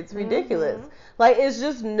story. It's ridiculous. Mm-hmm. Like, it's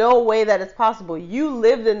just no way that it's possible. You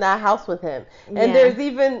lived in that house with him. And there's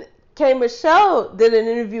even... K. Michelle did an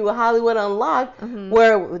interview with Hollywood Unlocked,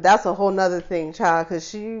 where that's a whole nother thing, child, because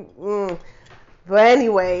she... But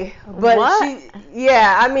anyway,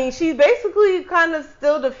 I mean, she basically kind of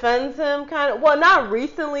still defends him, kind of, well, not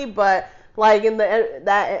recently, but like in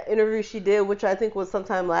that interview she did, which I think was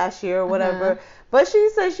sometime last year or whatever. But she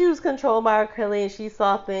said she was controlled by R. Kelly and she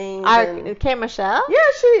saw things. K. Michelle?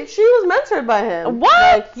 Yeah, she was mentored by him.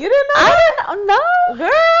 What? Like, you didn't know? I didn't know.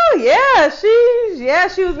 Girl,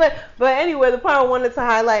 she was. But anyway, the part I wanted to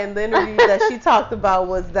highlight in the interview that she talked about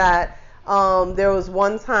was that there was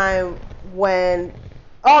one time when,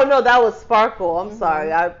 oh no, that was Sparkle. I'm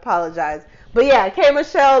sorry, I apologize. But yeah, K.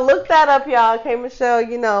 Michelle, look that up, y'all. K. Michelle,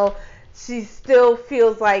 you know, she still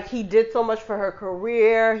feels like he did so much for her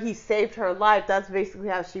career. He saved her life. That's basically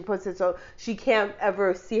how she puts it. So she can't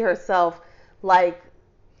ever see herself like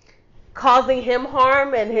causing him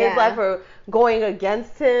harm and his life or going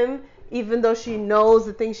against him. Even though she knows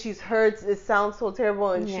the things she's heard, it sounds so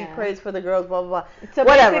terrible, and she prays for the girls, blah, blah, blah. So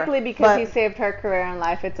basically, because he saved her career and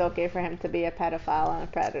life, it's okay for him to be a pedophile and a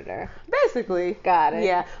predator. Basically. Got it.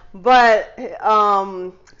 Yeah. But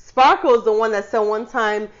Sparkle is the one that said one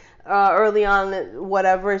time early on,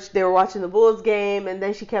 whatever, they were watching the Bulls game, and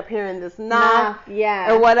then she kept hearing this knock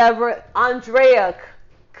or whatever. Andrea,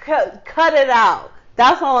 cut it out.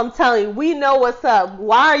 That's all I'm telling you. We know what's up.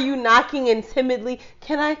 Why are you knocking and timidly?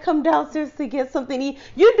 Can I come downstairs to get something to eat?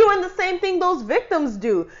 You're doing the same thing those victims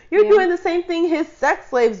do. You're doing the same thing his sex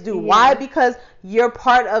slaves do. Yeah. Why? Because you're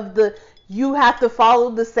part of you have to follow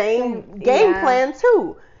the same game plan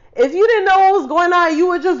too. If you didn't know what was going on, you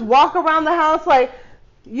would just walk around the house like,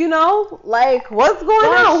 you know, like, what's going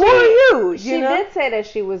on? Who are you? She did say that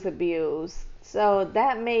she was abused. So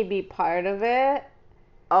that may be part of it.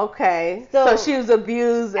 Okay, so she was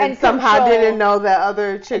abused and somehow didn't know that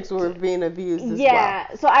other chicks were being abused as well.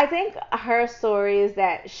 Yeah, so I think her story is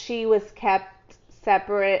that she was kept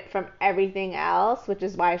separate from everything else, which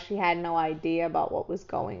is why she had no idea about what was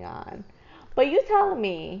going on. But you telling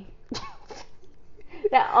me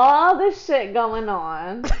that all this shit going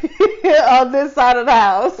on on this side of the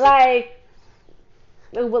house, like,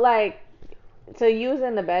 so you was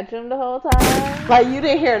in the bedroom the whole time? Like, you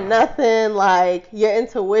didn't hear nothing, like, your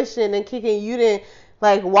intuition and kicking, you didn't,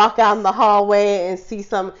 like, walk out in the hallway and see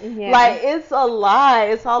some, like, it's a lie.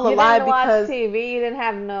 It's all a lie because... You didn't watch TV, you didn't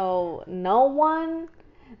have no one,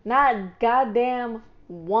 not goddamn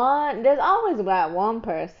one. There's always about one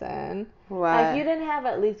person. Right. Like, you didn't have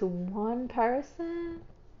at least one person?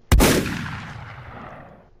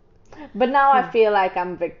 But now I feel like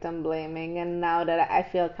I'm victim blaming, and now that I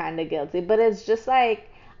feel kind of guilty. But it's just like,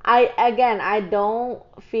 I don't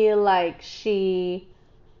feel like she,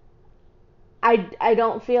 I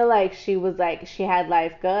don't feel like she was like, she had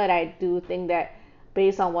life good. I do think that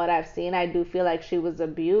based on what I've seen, I do feel like she was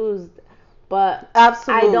abused. But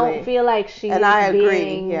absolutely, I don't feel like she's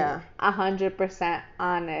being 100%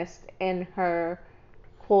 honest in her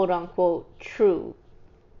quote unquote truth.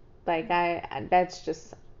 Like, that's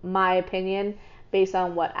just my opinion based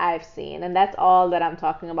on what I've seen, and that's all that I'm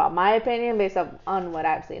talking about. My opinion based on what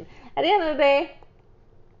I've seen. At the end of the day,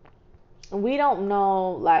 we don't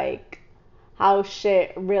know like how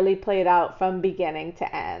shit really played out from beginning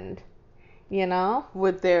to end. You know?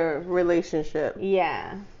 With their relationship.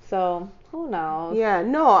 Yeah. So, who knows? Yeah,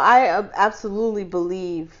 no, I absolutely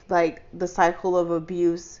believe like the cycle of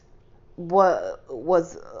abuse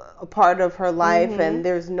was a part of her life, and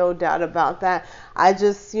there's no doubt about that. I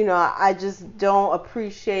just don't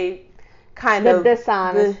appreciate kind of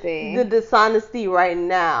dishonesty. The dishonesty right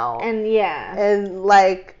now. And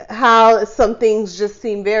like how some things just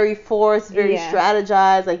seem very forced, very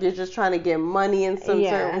strategized, like you're just trying to get money in some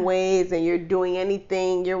certain ways, and you're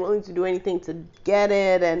willing to do anything to get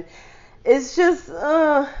it, and it's just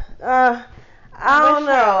I don't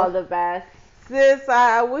know. All the best. Sis,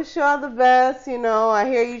 I wish you all the best. I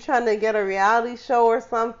hear you trying to get a reality show or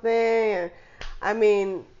something, and I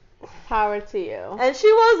mean, power to you. And she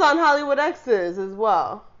was on Hollywood Exes as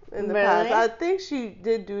well in the really? past. I think she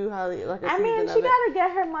did do Hollywood like a season of it. She gotta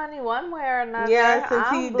get her money one way or another. Yeah, since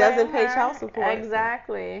he doesn't pay child support.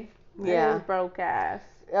 Exactly. Yeah. His broke ass.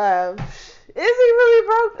 Is he really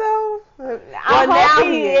broke though? I hope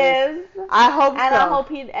he is. I hope so. And I hope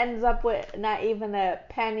he ends up with not even a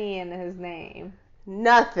penny in his name.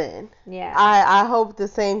 Nothing. Yeah. I hope the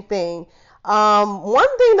same thing.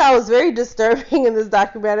 One thing that was very disturbing in this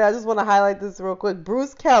documentary, I just want to highlight this real quick.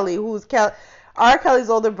 Bruce Kelly, who's R. Kelly's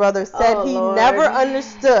older brother, said Lord. never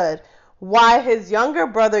understood why his younger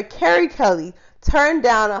brother, Kerry Kelly, turned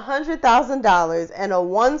down $100,000 and a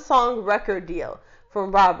one-song record deal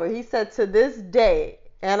from Robert. He said, to this day,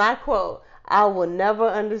 and I quote, I will never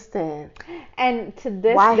understand. And to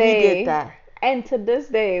this why day, he did that. And to this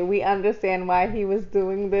day, we understand why he was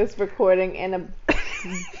doing this recording in a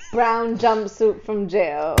brown jumpsuit from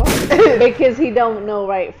jail. Because he don't know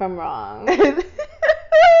right from wrong.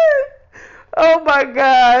 Oh my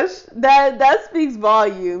gosh. That speaks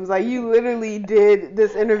volumes. Like, you literally did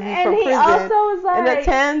this interview from prison also was like, in a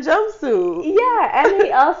tan jumpsuit. Yeah, and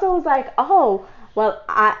he also was like, oh, well,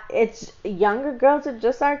 it's younger girls are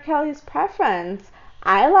just R. Kelly's preference.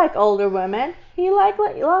 I like older women. He like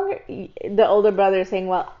longer. The older brother is saying,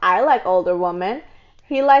 well, I like older women.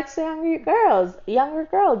 He likes younger girls.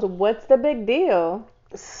 What's the big deal?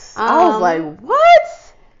 I was like,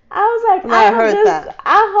 what? I was like,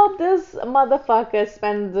 I hope this motherfucker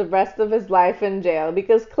spends the rest of his life in jail,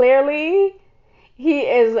 because clearly he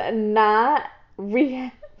is not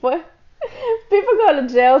what. People go to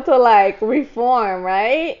jail to like reform,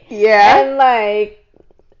 right? Yeah. And like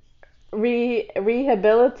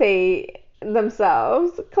rehabilitate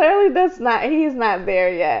themselves. Clearly he's not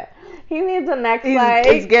there yet. He needs a next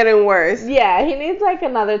it's getting worse. Yeah, he needs like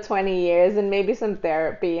another 20 years and maybe some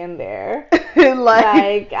therapy in there.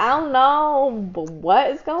 like I don't know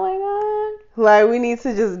what is going on. Like, we need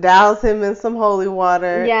to just douse him in some holy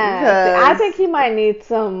water. Yeah, I think he might need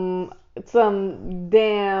some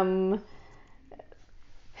damn.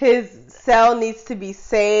 His cell needs to be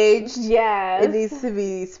saged. Yes. It needs to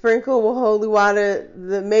be sprinkled with holy water.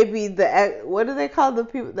 What do they call the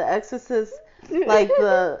people? The exorcists, like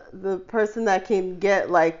the person that can get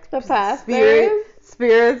like the pastors?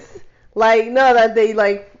 spirits. Like, no, that they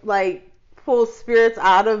like pull spirits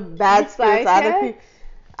out of bad spirits out of people.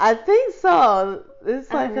 I think so.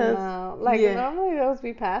 It's like normally those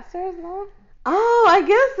be pastors, no? Oh, I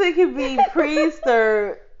guess it could be priests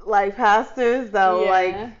or like pastors that will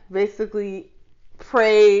like basically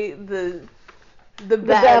pray the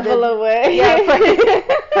devil away. Yeah,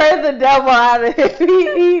 pray the devil out of him.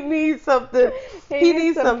 He needs something. He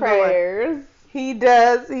needs some prayers. He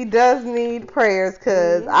does need prayers,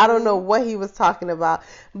 because I don't know what he was talking about.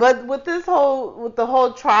 But with the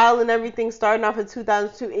whole trial and everything starting off in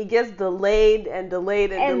 2002, it gets delayed and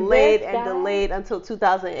delayed and delayed and delayed until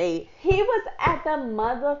 2008. He was at the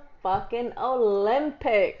motherfucking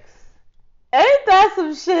Olympics. Ain't that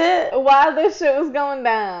some shit? While this shit was going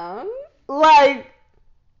down. Like,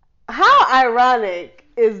 how ironic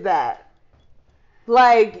is that?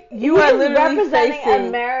 Like, you are literally representing facing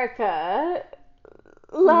America.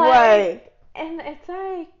 Right. And it's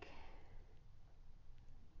like,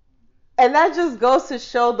 and that just goes to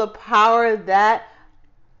show the power that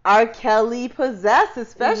R. Kelly possessed,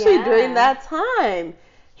 especially during that time.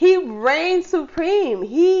 He reigned supreme.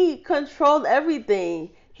 He controlled everything.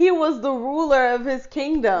 He was the ruler of his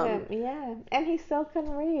kingdom. Yeah, and he still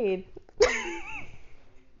couldn't read.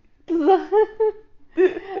 I'd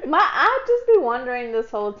just be wondering this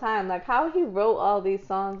whole time, like, how he wrote all these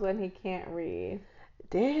songs when he can't read.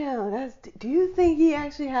 Damn, do you think he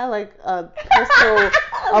actually had like a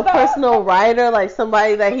personal writer, like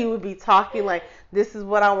somebody that he would be talking like, this is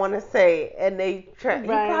what I want to say, and he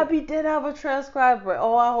probably did have a transcriber.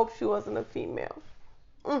 Oh, I hope she wasn't a female.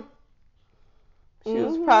 She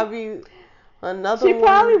was probably Another She one.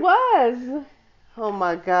 probably was. Oh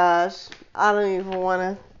my gosh. I don't even want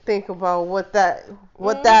to think about what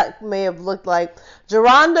that may have looked like.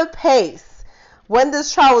 Geronda Pace. When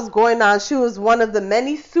this trial was going on, she was one of the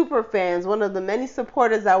many super fans, one of the many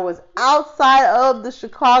supporters that was outside of the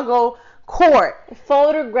Chicago court.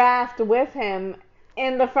 Photographed with him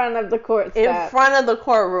in the front of the court steps. In front of the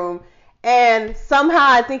courtroom. And somehow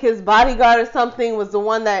I think his bodyguard or something was the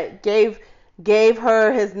one that gave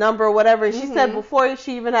her his number or whatever. And she said before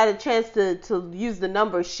she even had a chance to use the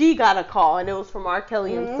number, she got a call, and it was from R.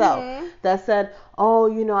 Kelly himself that said,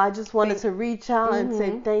 oh, I just wanted to reach out and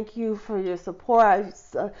say thank you for your support.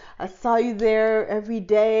 I saw you there every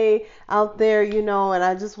day out there, and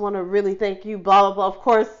I just want to really thank you, blah, blah, blah. Of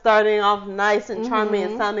course, starting off nice and charming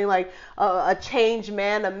and sounding like a changed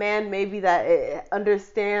man, a man maybe that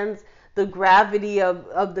understands the gravity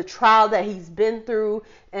of the trial that he's been through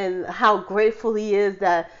and how grateful he is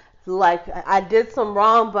that, like, I did some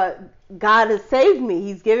wrong, but God has saved me.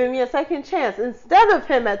 He's given me a second chance. Instead of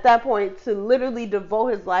him at that point to literally devote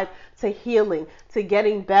his life to healing, to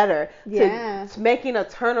getting better, to making a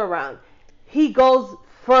turnaround, he goes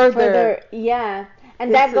further. Yeah.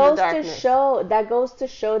 And that goes to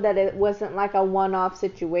show that it wasn't like a one-off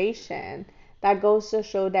situation. That goes to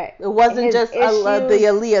show that it wasn't just the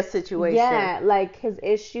Aaliyah situation. Yeah, like his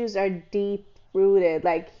issues are deep rooted.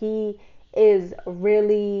 Like he is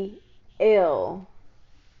really ill,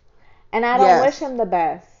 and I don't wish him the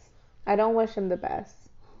best. I don't wish him the best.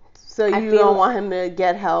 So you don't want him to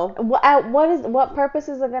get help? What purpose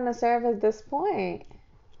is it going to serve at this point?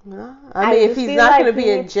 No. I mean, if he's not going to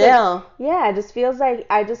be in jail. I just feel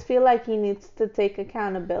like he needs to take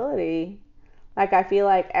accountability. Like, I feel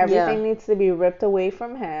like everything needs to be ripped away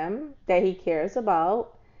from him that he cares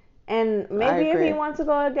about. And maybe if he wants to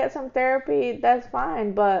go and get some therapy, that's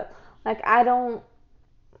fine. But, like, and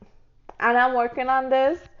I'm working on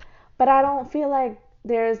this, but I don't feel like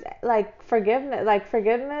there's, like, forgiveness. Like,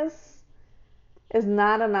 forgiveness is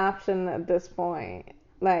not an option at this point,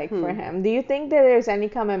 like, for him. Do you think that there's any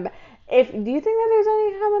coming back? Do you think that there's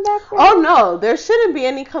any coming back for him? Oh, no. There shouldn't be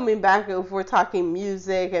any coming back if we're talking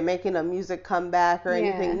music and making a music comeback or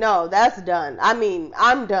anything. No, that's done. I mean,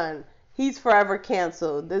 I'm done. He's forever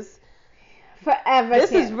canceled. This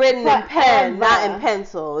is written in pen, not in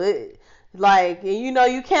pencil. You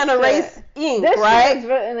can't erase ink, right? This is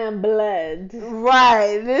written in blood.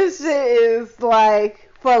 Right. This shit is,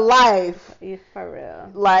 like, for life. For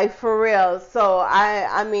real. Like, for real. So,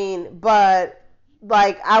 I mean, but...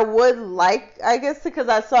 Like, I would like, I guess, because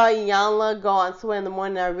I saw Iyanla go on Sway in the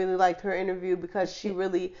Morning. I really liked her interview because she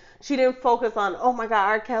didn't focus on, oh my God,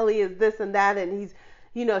 R. Kelly is this and that. And he's,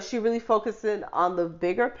 she really focused on the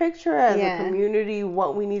bigger picture as a community,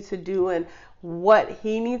 what we need to do and what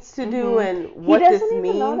he needs to do and what this means. He doesn't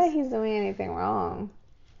even know that he's doing anything wrong.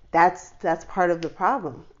 That's part of the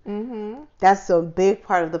problem. That's a big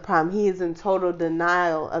part of the problem. He is in total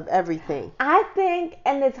denial of everything. I think,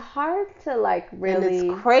 and it's hard to, like, really...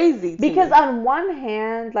 And it's crazy to because me. On one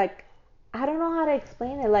hand, like, I don't know how to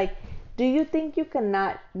explain it. Like, do you think you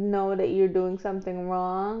cannot know that you're doing something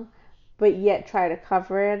wrong, but yet try to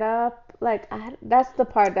cover it up? Like, that's the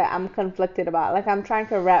part that I'm conflicted about. Like, I'm trying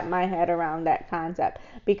to wrap my head around that concept.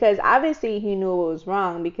 Because obviously he knew it was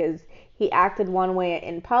wrong because he acted one way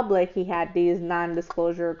in public. He had these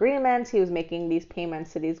non-disclosure agreements. He was making these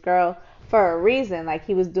payments to these girls for a reason. Like,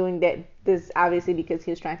 he was doing this obviously because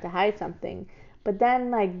he was trying to hide something. But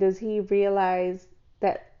then, like, does he realize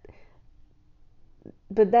that?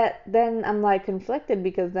 But then I'm, like, conflicted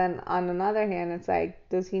because then on another hand, it's like,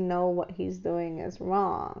 does he know what he's doing is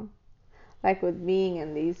wrong? Like, with being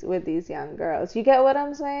with these young girls. You get what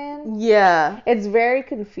I'm saying? Yeah. It's very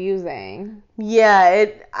confusing. Yeah,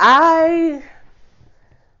 I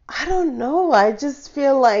don't know. I just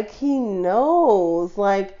feel like he knows.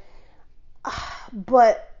 Like,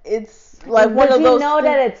 but it's like one of those... Does he know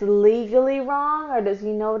that it's legally wrong? Or does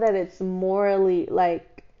he know that it's morally,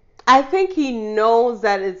 like... I think he knows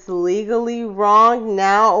that it's legally wrong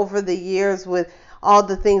now over the years with all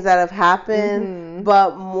the things that have happened,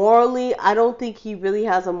 but morally, I don't think he really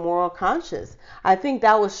has a moral conscience. I think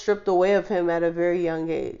that was stripped away of him at a very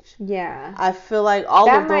young age. Yeah. I feel like all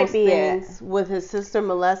of those things with his sister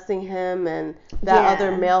molesting him and that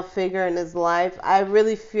other male figure in his life, I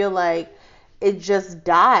really feel like it just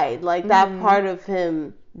died. Like, that part of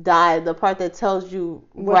him died, the part that tells you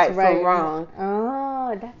right from wrong.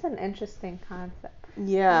 Oh, that's an interesting concept.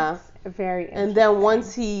 Yeah. That's very interesting. And then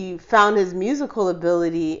once he found his musical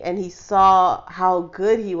ability and he saw how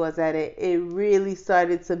good he was at it, it really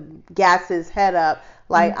started to gas his head up.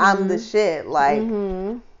 Like, I'm the shit. Like,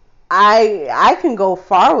 I can go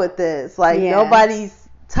far with this. Like nobody's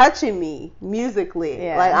touching me musically.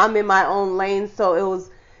 Yeah. Like I'm in my own lane, so it was.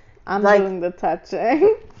 I'm doing the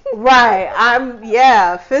touching. Right. I'm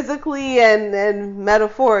physically and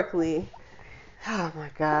metaphorically. Oh my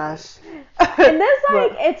gosh. And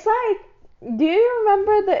it's like, do you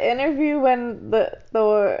remember the interview when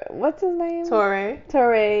the what's his name?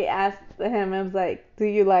 Torre asked him, it was like, do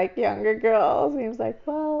you like younger girls? And he was like,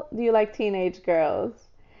 well, do you like teenage girls?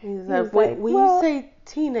 He's like, when you say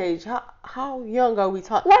teenage, how young are we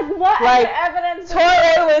talking? Like what? Like evidence?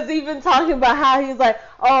 Torre was even talking about how he was like,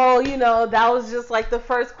 oh, that was just like the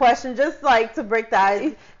first question, just like to break the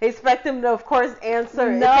ice. Expect him to, of course,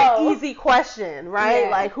 answer. No. It's an easy question, right? Yeah.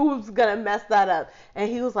 Like who's gonna mess that up? And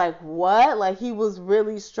he was like, what? Like he was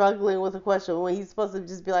really struggling with the question when he's supposed to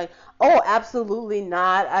just be like, oh, absolutely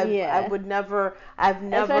not. I would never. I've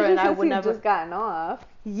never, especially and I would never. Just gotten off.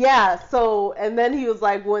 Yeah, so, and then he was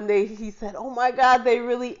like, he said, oh my God, they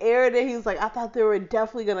really aired it. He was like, I thought they were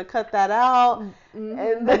definitely going to cut that out. Mm-hmm.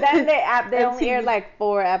 And but then they only aired like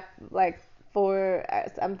four,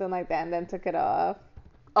 something like that, and then took it off.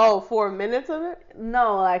 Oh, 4 minutes of it?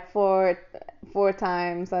 No, like four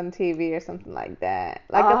times on TV or something like that.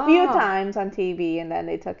 Like a few times on TV, and then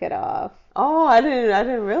they took it off. Oh, I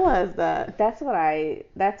didn't realize that. That's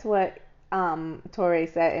what Torre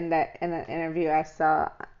said in an interview I saw.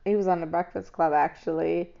 He was on the Breakfast Club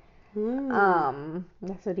actually.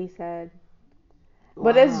 That's what he said. Wow.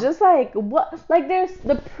 But it's just like what, like there's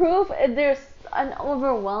the proof. There's an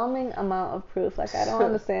overwhelming amount of proof. Like I don't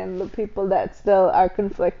understand the people that still are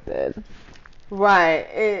conflicted.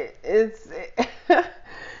 Right.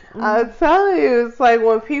 I'll tell you, it's like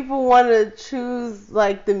when people want to choose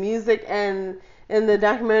like the music, and in the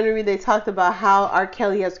documentary they talked about how R.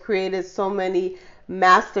 Kelly has created so many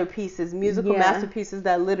masterpieces, musical masterpieces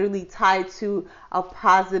that literally tie to a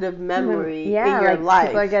positive memory in your life.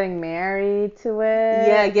 People are getting married to it.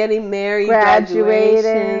 Yeah, getting married,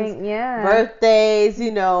 graduating, birthdays,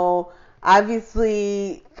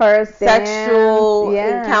 obviously first sexual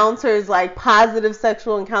encounters, like positive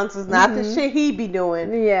sexual encounters, not the shit he be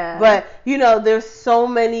doing. Yeah. But, there's so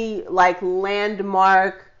many like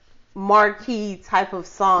marquee type of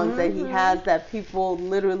songs that he has that people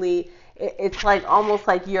literally, it's like almost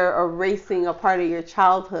like you're erasing a part of your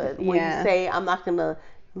childhood when you say, I'm not going to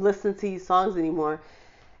listen to these songs anymore.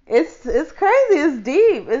 It's crazy. It's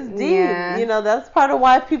deep. Yeah. That's part of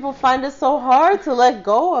why people find it so hard to let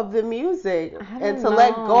go of the music and to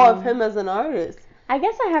let go of him as an artist. I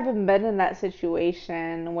guess I haven't been in that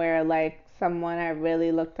situation where like someone I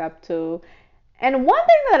really looked up to. And one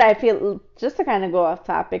thing that I feel, just to kind of go off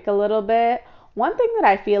topic a little bit, one thing that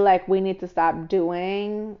I feel like we need to stop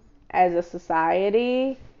doing as a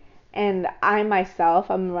society, and I myself,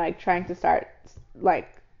 I'm like trying to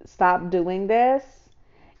stop doing this,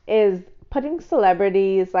 is putting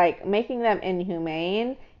celebrities, like making them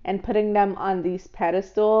inhumane and putting them on these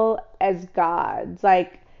pedestal as gods.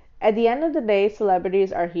 Like at the end of the day,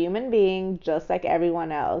 celebrities are human beings just like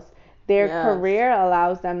everyone else. Their career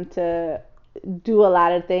allows them to do a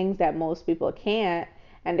lot of things that most people can't,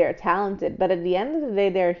 and they're talented, but at the end of the day,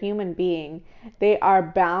 they're a human being. They are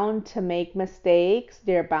bound to make mistakes.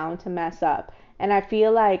 They're bound to mess up. And I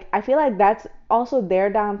feel like that's also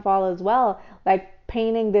their downfall as well. Like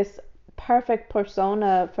painting this perfect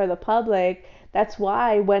persona for the public. That's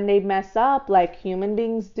why when they mess up, like human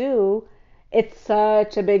beings do, it's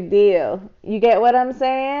such a big deal. You get what I'm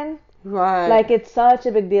saying? Right. Like it's such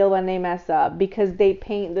a big deal when they mess up because they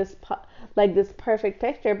paint this this perfect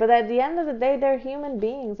picture, but at the end of the day, they're human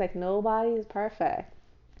beings. Like nobody is perfect.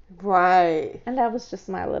 Right. And that was just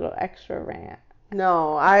my little extra rant.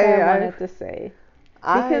 No, I wanted to say.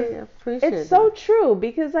 Because I appreciate it's so true.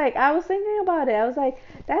 Because like I was thinking about it, I was like,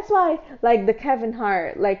 that's why like the Kevin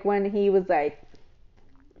Hart, like when he was like,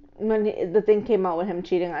 the thing came out with him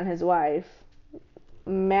cheating on his wife.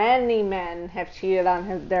 Many men have cheated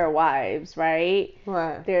on their wives, right?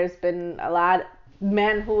 Right. There's been a lot of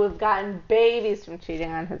men who have gotten babies from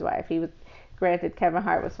cheating on his wife. Granted, Kevin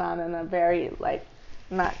Hart was found in a very,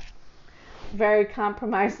 not very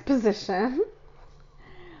compromised position.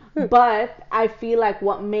 But I feel like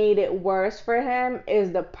what made it worse for him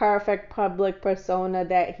is the perfect public persona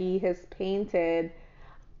that he has painted.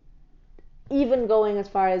 Even going as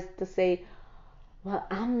far as to say, well,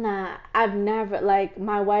 I've never,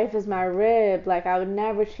 my wife is my rib. I would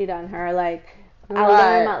never cheat on her.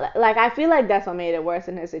 I feel like that's what made it worse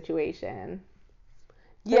in his situation.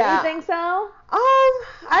 Yeah. Do you think so?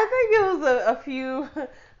 I think it was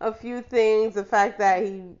a few things. The fact that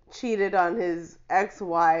he cheated on his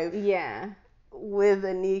ex-wife. Yeah. with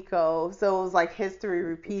Nico, so it was like history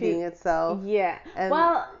repeating itself. Yeah. And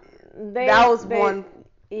well, that was one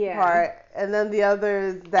part, and then the other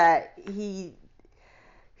is that he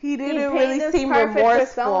didn't really seem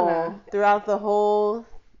remorseful throughout the whole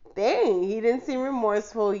thing. He didn't seem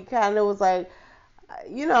remorseful. He kind of was like,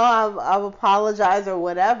 I've apologized or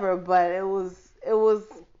whatever, but it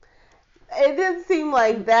didn't seem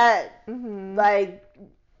like that, like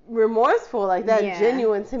remorseful, like that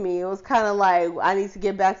genuine to me. It was kind of like, I need to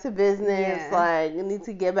get back to business, like I need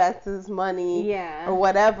to get back to this money, or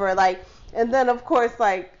whatever. Like, and then of course,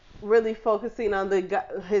 like really focusing on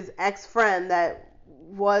his ex-friend that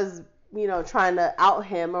was, trying to out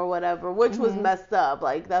him or whatever, which was messed up.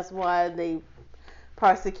 Like that's why they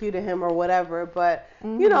prosecuted him or whatever, but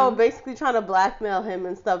basically trying to blackmail him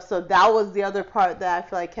and stuff. So that was the other part that I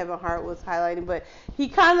feel like Kevin Hart was highlighting, but he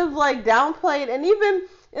kind of like downplayed. And even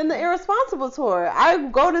in the Irresponsible tour, I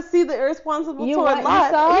go to see the Irresponsible tour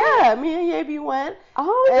live. Yeah, me and Yabi went.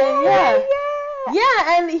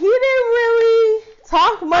 And he didn't really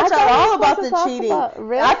talk much at all about the cheating.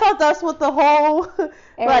 I thought that's what the whole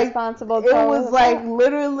Irresponsible tour was like.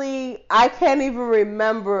 Literally, I can't even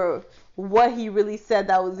remember what he really said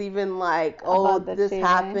that was even like, this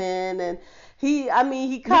happened. And he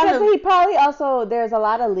probably also, there's a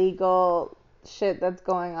lot of legal shit that's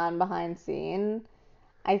going on behind scene.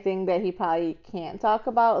 I think that he probably can't talk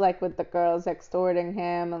about, like with the girls extorting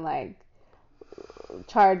him and like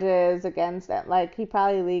charges against them. Like he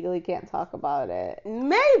probably legally can't talk about it.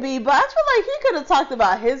 Maybe, but I feel like he could have talked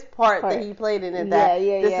about his part that he played in it.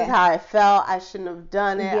 This is how I felt. I shouldn't have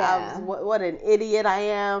done it. I was what an idiot I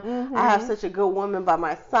am. I have such a good woman by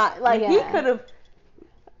my side. Like he could have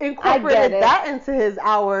incorporated that into his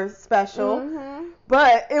hour special,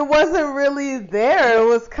 but it wasn't really there. It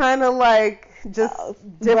was kind of like just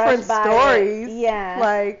different stories,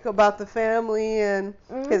 like about the family and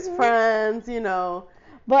his friends,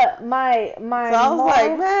 But my so I was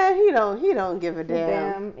like, man, he don't give a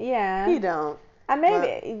damn. He don't.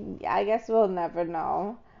 I guess we'll never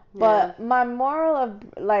know. But my moral of,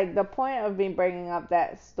 like, the point of me bringing up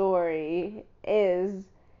that story is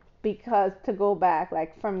because, to go back,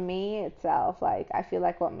 like, for me itself, like, I feel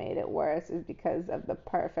like what made it worse is because of the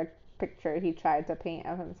perfect picture he tried to paint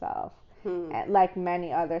of himself. And like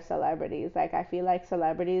many other celebrities, like, I feel like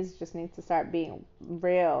celebrities just need to start being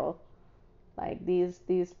real. Like, these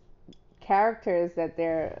characters that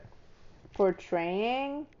they're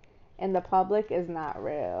portraying in the public is not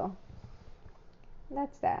real.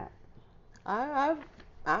 That's that. I can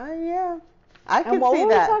see that. And what were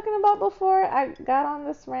we talking about before I got on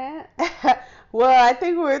this rant? Well, I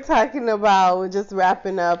think we were talking about just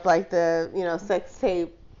wrapping up, like, the, sex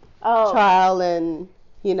tape trial and,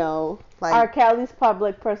 like R. Kelly's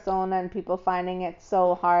public persona and people finding it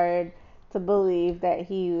so hard to believe that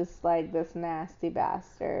he was like this nasty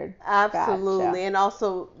bastard. Absolutely. Gotcha. And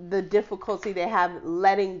also the difficulty they have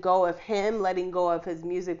letting go of him, letting go of his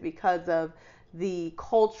music because of the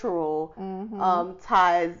cultural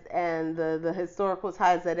ties and the historical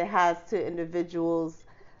ties that it has to individuals,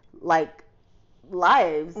 like,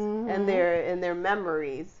 lives and their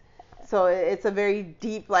memories. So it's a very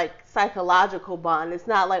deep, like, psychological bond. It's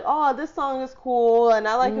not like, oh, this song is cool and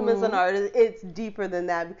I like him as an artist. It's deeper than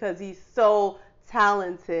that because he's so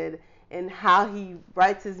talented in how he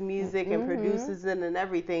writes his music and produces it and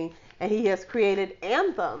everything. And he has created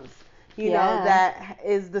anthems, you know, that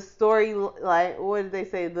is the story, like, what did they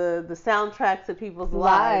say? The soundtrack to people's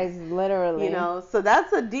lives. Literally. So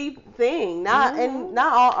that's a deep thing. And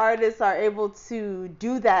not all artists are able to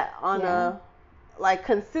do that on a, like,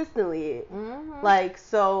 consistently. Like,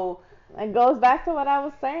 so it goes back to what I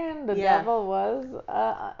was saying. The devil was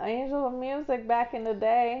an angel of music back in the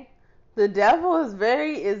day. The devil is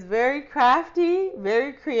very crafty,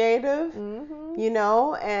 very creative,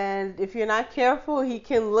 and if you're not careful, he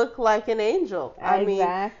can look like an angel. I mean,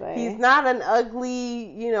 he's not an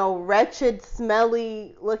ugly, wretched,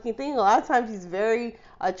 smelly looking thing. A lot of times he's very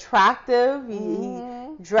attractive. He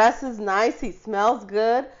dresses nice. He smells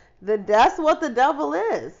good. That's what the devil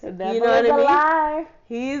is. The devil is a lie.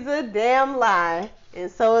 He's a damn lie.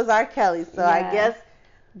 And so is R. Kelly. So I guess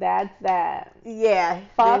that's that. Yeah.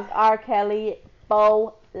 Fuck R. Kelly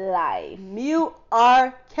for life. Mute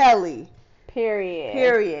R. Kelly.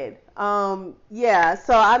 Period. Yeah.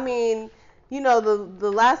 So I mean,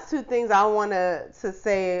 the last two things I want to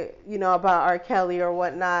say, about R. Kelly or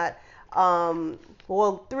whatnot.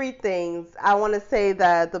 Well, three things. I want to say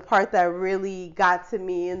that the part that really got to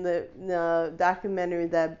me in the documentary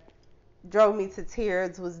that drove me to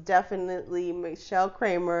tears was definitely Michelle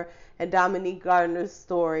Kramer and Dominique Gardner's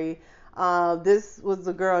story. This was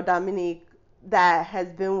the girl, Dominique, that has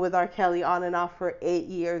been with R. Kelly on and off for 8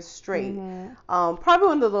 years straight. Probably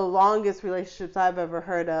one of the longest relationships I've ever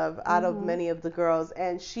heard of out of many of the girls.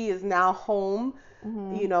 And she is now home,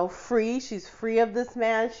 you know, free. She's free of this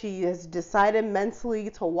man. She has decided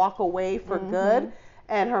mentally to walk away for good.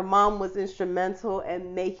 And her mom was instrumental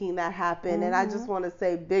in making that happen. And I just want to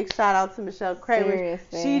say big shout out to Michelle Kramer.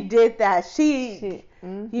 Seriously. She did that. She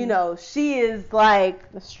you know, she is like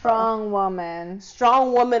a strong woman.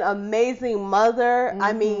 Strong woman, amazing mother.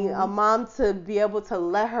 I mean, a mom to be able to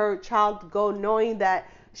let her child go knowing that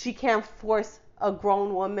she can't force a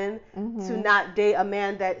grown woman to not date a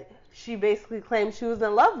man that she basically claimed she was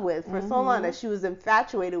in love with for so long, that she was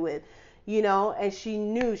infatuated with. You know, and she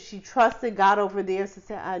knew, she trusted God over the years to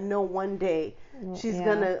say, I know one day she's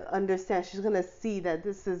gonna understand, she's gonna see that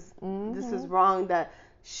this is wrong, that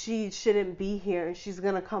she shouldn't be here, and she's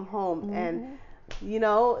gonna come home. And you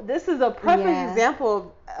know, this is a perfect example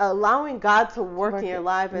of allowing God to work in your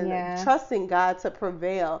life and trusting God to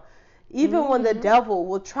prevail, even when the devil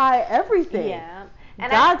will try everything.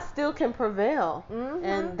 And God still can prevail.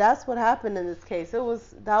 And that's what happened in this case. That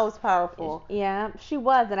was powerful. Yeah, she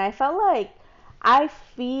was. And I felt like, I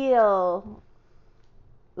felt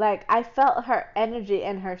her energy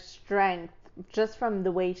and her strength just from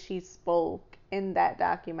the way she spoke in that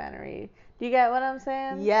documentary. Do you get what I'm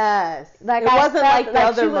saying? Yes. Like, it wasn't like the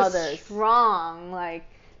other mothers. She was strong. Like,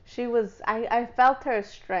 she was, I felt her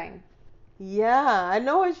strength. Yeah, I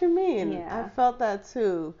know what you mean. Yeah. I felt that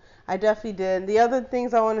too. I definitely did. The other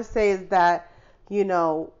things I want to say is that, you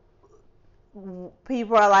know,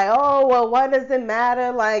 people are like, oh, well, what does it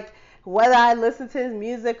matter? Like, whether I listen to his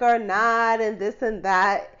music or not, and this and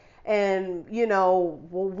that. And, you know,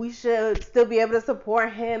 well, we should still be able to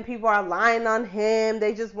support him. People are lying on him.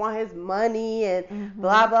 They just want his money and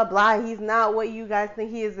blah, blah, blah. He's not what you guys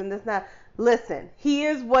think he is, and this, not. Listen, he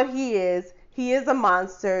is what he is. He is a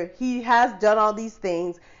monster. He has done all these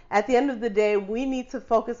things. At the end of the day, we need to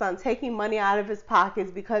focus on taking money out of his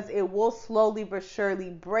pockets, because it will slowly but surely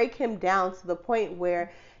break him down to the point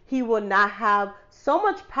where he will not have so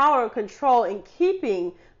much power and control in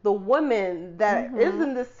keeping the woman that is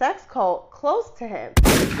in the sex cult close to him.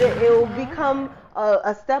 It will become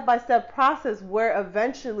a step-by-step process where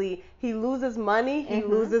eventually he loses money, he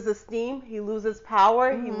loses esteem, he loses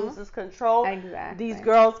power, he loses control. Exactly. These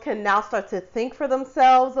girls can now start to think for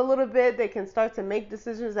themselves a little bit. They can start to make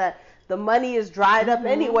decisions that the money is dried up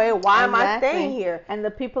anyway. Why am I staying here? And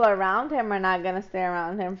the people around him are not going to stay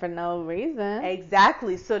around him for no reason.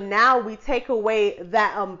 Exactly. So now we take away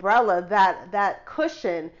that umbrella, that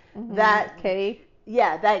cushion, that cape.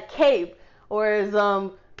 Yeah, that cape. Or as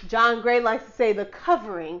John Gray likes to say, the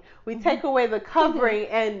covering. We take away the covering,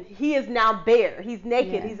 and he is now bare. He's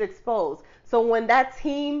naked. He's exposed. So when that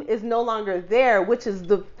team is no longer there, which is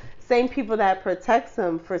the same people that protects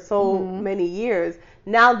him for so many years,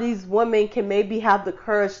 now these women can maybe have the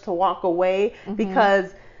courage to walk away,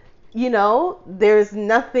 because, you know, there's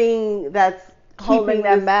nothing that's holding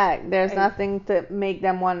them back. There's nothing to make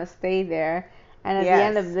them want to stay there. And at the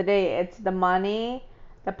end of the day, it's the money,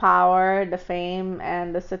 the power, the fame,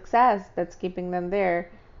 and the success that's keeping them there.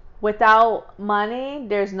 Without money,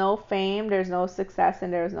 there's no fame, there's no success,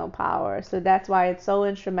 and there's no power. So that's why it's so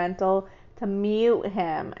instrumental to mute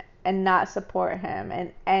him and not support him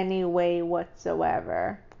in any way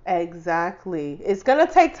whatsoever. Exactly. It's going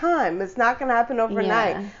to take time. It's not going to happen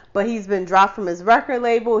overnight. Yeah. But he's been dropped from his record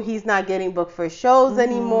label. He's not getting booked for shows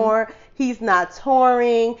anymore. He's not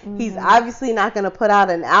touring. He's obviously not going to put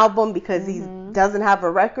out an album because he doesn't have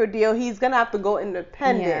a record deal. He's going to have to go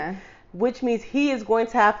independent, which means he is going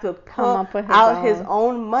to have to put out his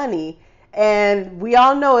own money. And we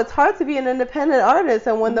all know it's hard to be an independent artist.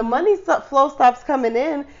 And when the money flow stops coming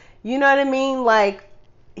in, you know what I mean? Like,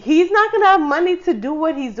 he's not going to have money to do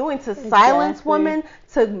what he's doing, to silence women,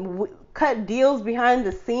 to cut deals behind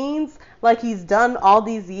the scenes like he's done all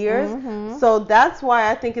these years. So that's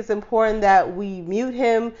why I think it's important that we mute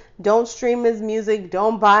him, don't stream his music,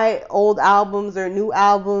 don't buy old albums or new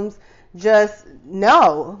albums. Just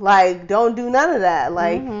no, like, don't do none of that.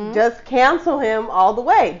 Like, just cancel him all the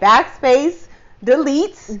way. Backspace,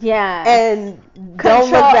 delete, and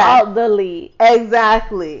don't look back. Alt delete.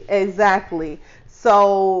 Exactly.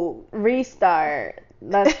 So restart.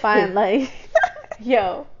 That's fine. Like,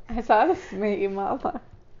 yo, I saw this meme mama.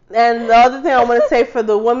 And the other thing I want to say for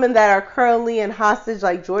the women that are currently in hostage,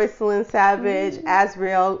 like Joycelyn Savage,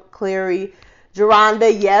 Azriel Cleary,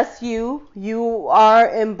 Geronda, yes, you are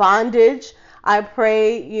in bondage. I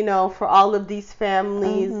pray, you know, for all of these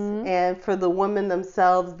families and for the women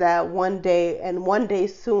themselves that one day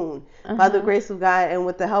soon, by the grace of God and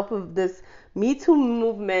with the help of this Me Too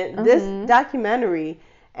movement, this documentary,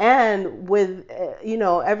 and with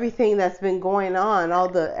everything that's been going on, all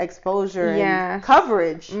the exposure and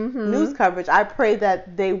coverage, news coverage, I pray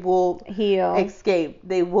that they will heal, escape,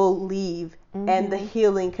 they will leave, and the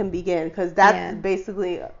healing can begin, because that's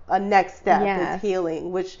basically a next step is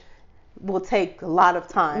healing, which will take a lot of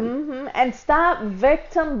time. And stop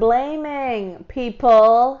victim blaming,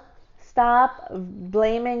 people. Stop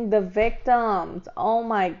blaming the victims. Oh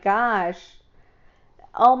my gosh.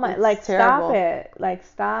 Oh my, it's terrible. Stop it.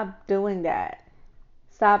 Stop doing that.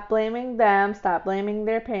 Stop blaming them. Stop blaming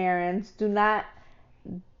their parents. Do not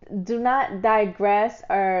digress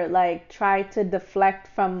or try to deflect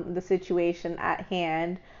from the situation at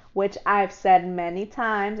hand, which I've said many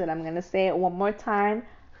times, and I'm going to say it one more time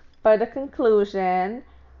for the conclusion.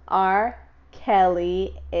 R.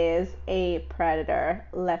 Kelly is a predator.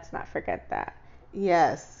 Let's not forget that.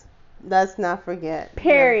 Yes. Let's not forget.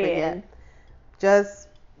 Period. Never forget. Just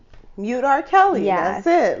mute R. Kelly. Yes.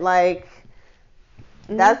 That's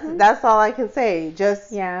it. That's all I can say.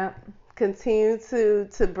 Just continue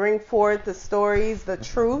to bring forth the stories, the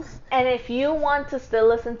truth. And if you want to still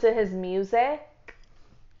listen to his music,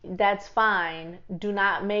 that's fine. Do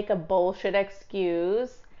not make a bullshit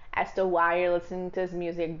excuse as to why you're listening to his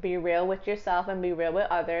music. Be real with yourself and be real with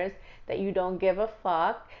others that you don't give a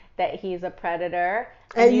fuck, that he's a predator.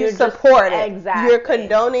 And you support it. Exactly. You're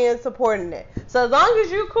condoning and supporting it. So as long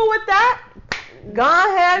as you're cool with that, go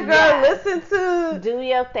ahead, girl. Listen to. Do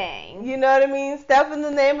your thing. You know what I mean? Step in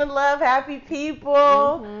the name of love, happy people.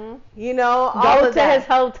 All Go of to his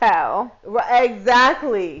hotel.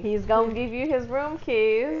 Exactly. He's going to give you his room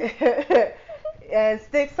keys. And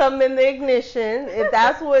stick something in the ignition. If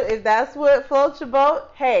that's what floats your boat,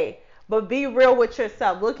 hey. But be real with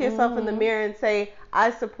yourself. Look yourself in the mirror and say,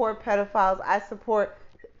 I support pedophiles. I support,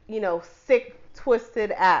 sick,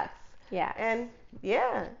 twisted acts. Yeah. And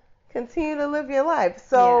continue to live your life.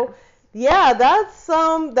 So that's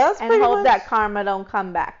pretty much. And hope that karma don't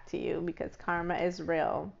come back to you, because karma is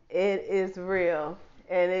real. It is real.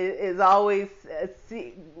 And it is always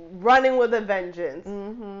running with a vengeance.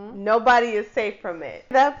 Nobody is safe from it.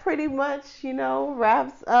 That pretty much,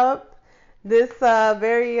 wraps up this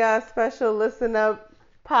very special Listen Up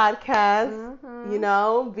podcast.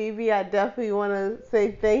 Bibi, I definitely want to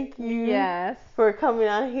say thank you for coming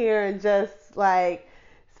on here and just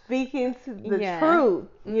speaking to the truth.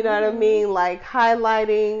 You know what I mean?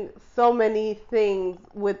 Highlighting so many things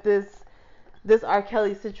with this R.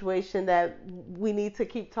 Kelly situation that we need to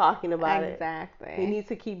keep talking about. Exactly. We need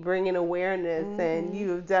to keep bringing awareness, and you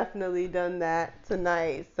have definitely done that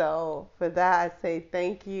tonight. So for that, I say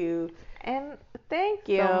thank you. And thank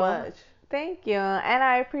you so much. Thank you. And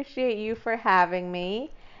I appreciate you for having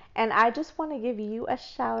me. And I just want to give you a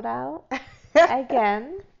shout out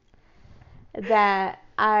again, that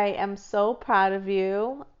I am so proud of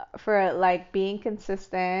you for being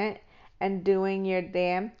consistent and doing your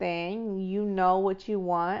damn thing. You know what you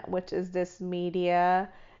want, which is this media.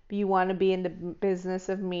 You want to be in the business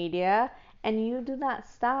of media, and you do not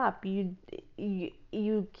stop. You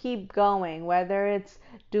keep going, whether it's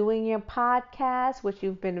doing your podcast, which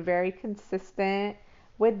you've been very consistent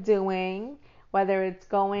with doing, whether it's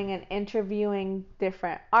going and interviewing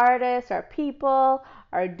different artists or people,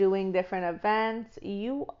 or doing different events.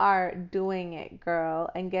 You are doing it, girl.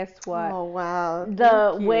 And guess what? Oh, wow.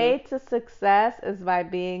 The way to success is by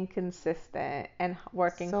being consistent and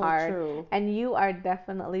working hard. True. And you are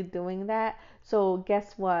definitely doing that. So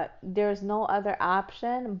guess what? There's no other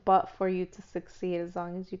option but for you to succeed as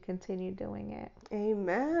long as you continue doing it.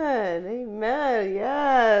 Amen. Amen.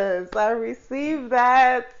 Yes. I receive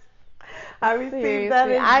that. I received that.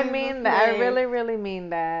 I mean that. I really, really mean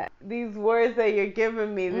that. These words that you're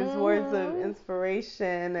giving me, these words of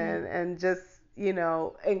inspiration and just,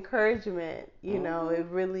 encouragement, it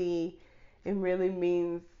really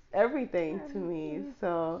means everything to me.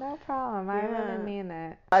 So no problem. I really mean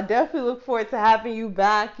that. I definitely look forward to having you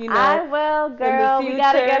back. I will, girl. We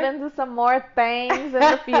gotta get into some more things in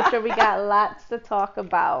the future. We got lots to talk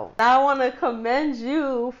about. I want to commend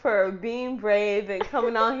you for being brave and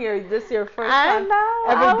coming on here. This is your first time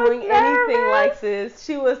ever doing anything like this.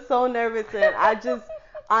 She was so nervous, and I just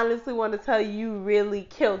honestly want to tell you really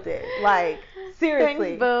killed it.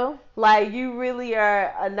 Seriously. Thanks, boo. You really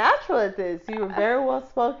are a natural at this. You were very well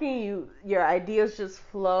spoken. Your ideas just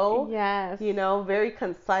flow. Yes. Very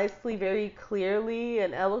concisely, very clearly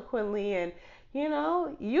and eloquently, and you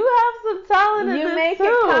have some talent in this too. You make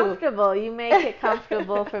it comfortable. You make it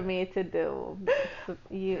comfortable for me to do.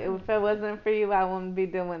 If it wasn't for you, I wouldn't be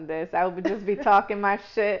doing this. I would just be talking my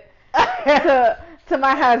shit to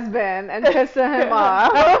my husband and pissing him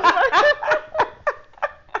off.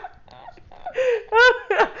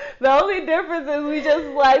 The only difference is we just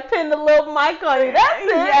like pinned a little mic on you. That's it.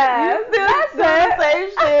 Yes, You still the same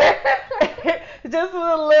shit. Just with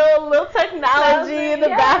a little technology in the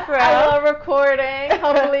background. A little recording.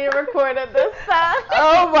 Hopefully you recorded this time.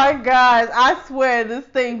 Oh my gosh. I swear this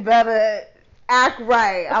thing better act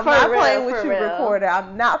right. I'm not playing with you, recorder.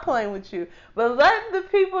 I'm not playing with you. But let the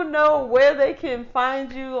people know where they can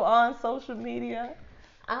find you on social media.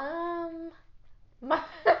 Oh my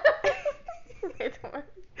god.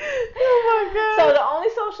 So the only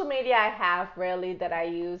social media I have really that I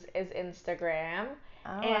use is Instagram.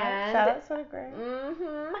 All right. Shout out to the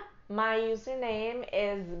gram. My username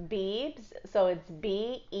is Beebs, so it's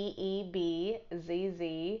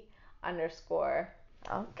BEEBZZ_.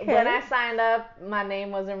 Okay. When I signed up, my name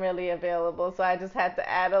wasn't really available, so I just had to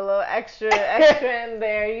add a little extra in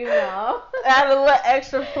there, you know. Add a little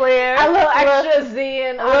extra flair. A little extra Z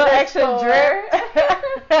and a little extra drip.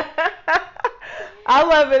 I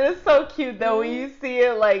love it. It's so cute though when you see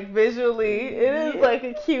it like visually. It is like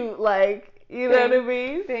a cute like, you know what I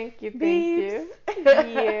mean? Thank you. Yeah.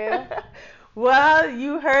 Well,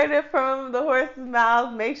 you heard it from the horse's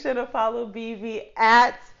mouth. Make sure to follow BB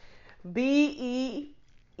at BEEBZZ_.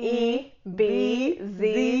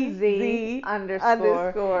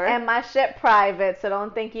 And my shit private, so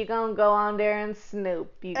don't think you're gonna go on there and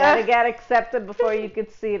snoop. You gotta get accepted before you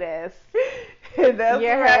could see this. That's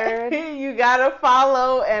right. You gotta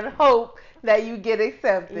follow and hope that you get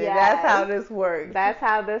accepted. Yes. That's how this works. That's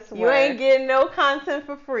how this works. You ain't getting no content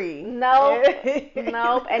for free. Nope.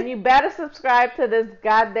 And you better subscribe to this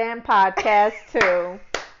goddamn podcast too.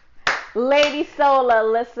 Lady Sola,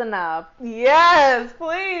 listen up. Yes,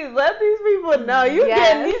 please. Let these people know. You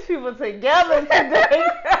getting these people together today.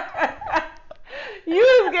 You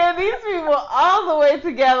was getting these people all the way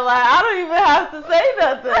together. Like, I don't even have to say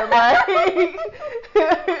nothing.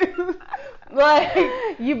 Like,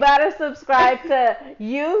 you better subscribe to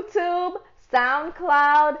YouTube,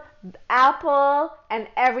 SoundCloud, Apple, and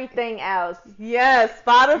everything else. Yes,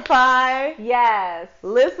 Spotify. Yes.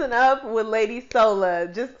 Listen up with Lady Sola.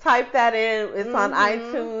 Just type that in. It's on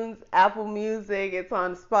iTunes, Apple Music. It's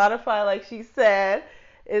on Spotify, like she said.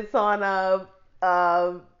 It's on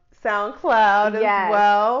SoundCloud as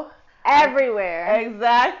well. Everywhere.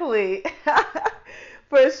 Exactly.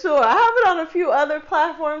 For sure. I have it on a few other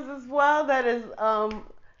platforms as well that is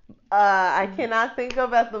I cannot think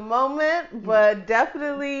of at the moment, but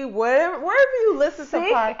definitely wherever you listen to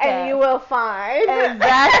podcasts. And you will find.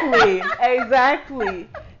 Exactly.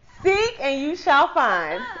 Seek and you shall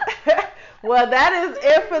find. Well, that is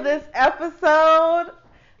it for this episode.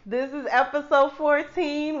 This is episode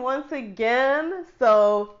 14 once again.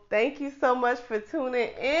 So thank you so much for tuning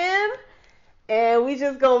in. And we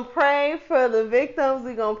just going to pray for the victims.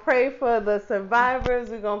 We're going to pray for the survivors.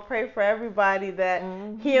 We're going to pray for everybody that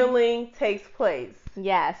healing takes place.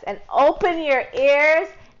 Yes. And open your ears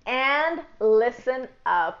and listen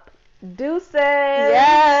up. Deuces.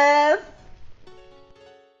 Yes.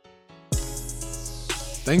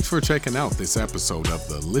 Thanks for checking out this episode of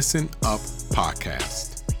the Listen Up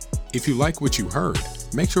podcast. If you like what you heard,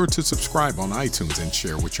 make sure to subscribe on iTunes and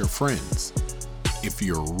share with your friends. If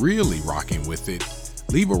you're really rocking with it,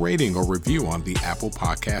 leave a rating or review on the Apple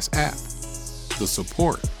Podcast app. The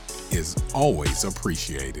support is always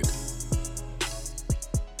appreciated.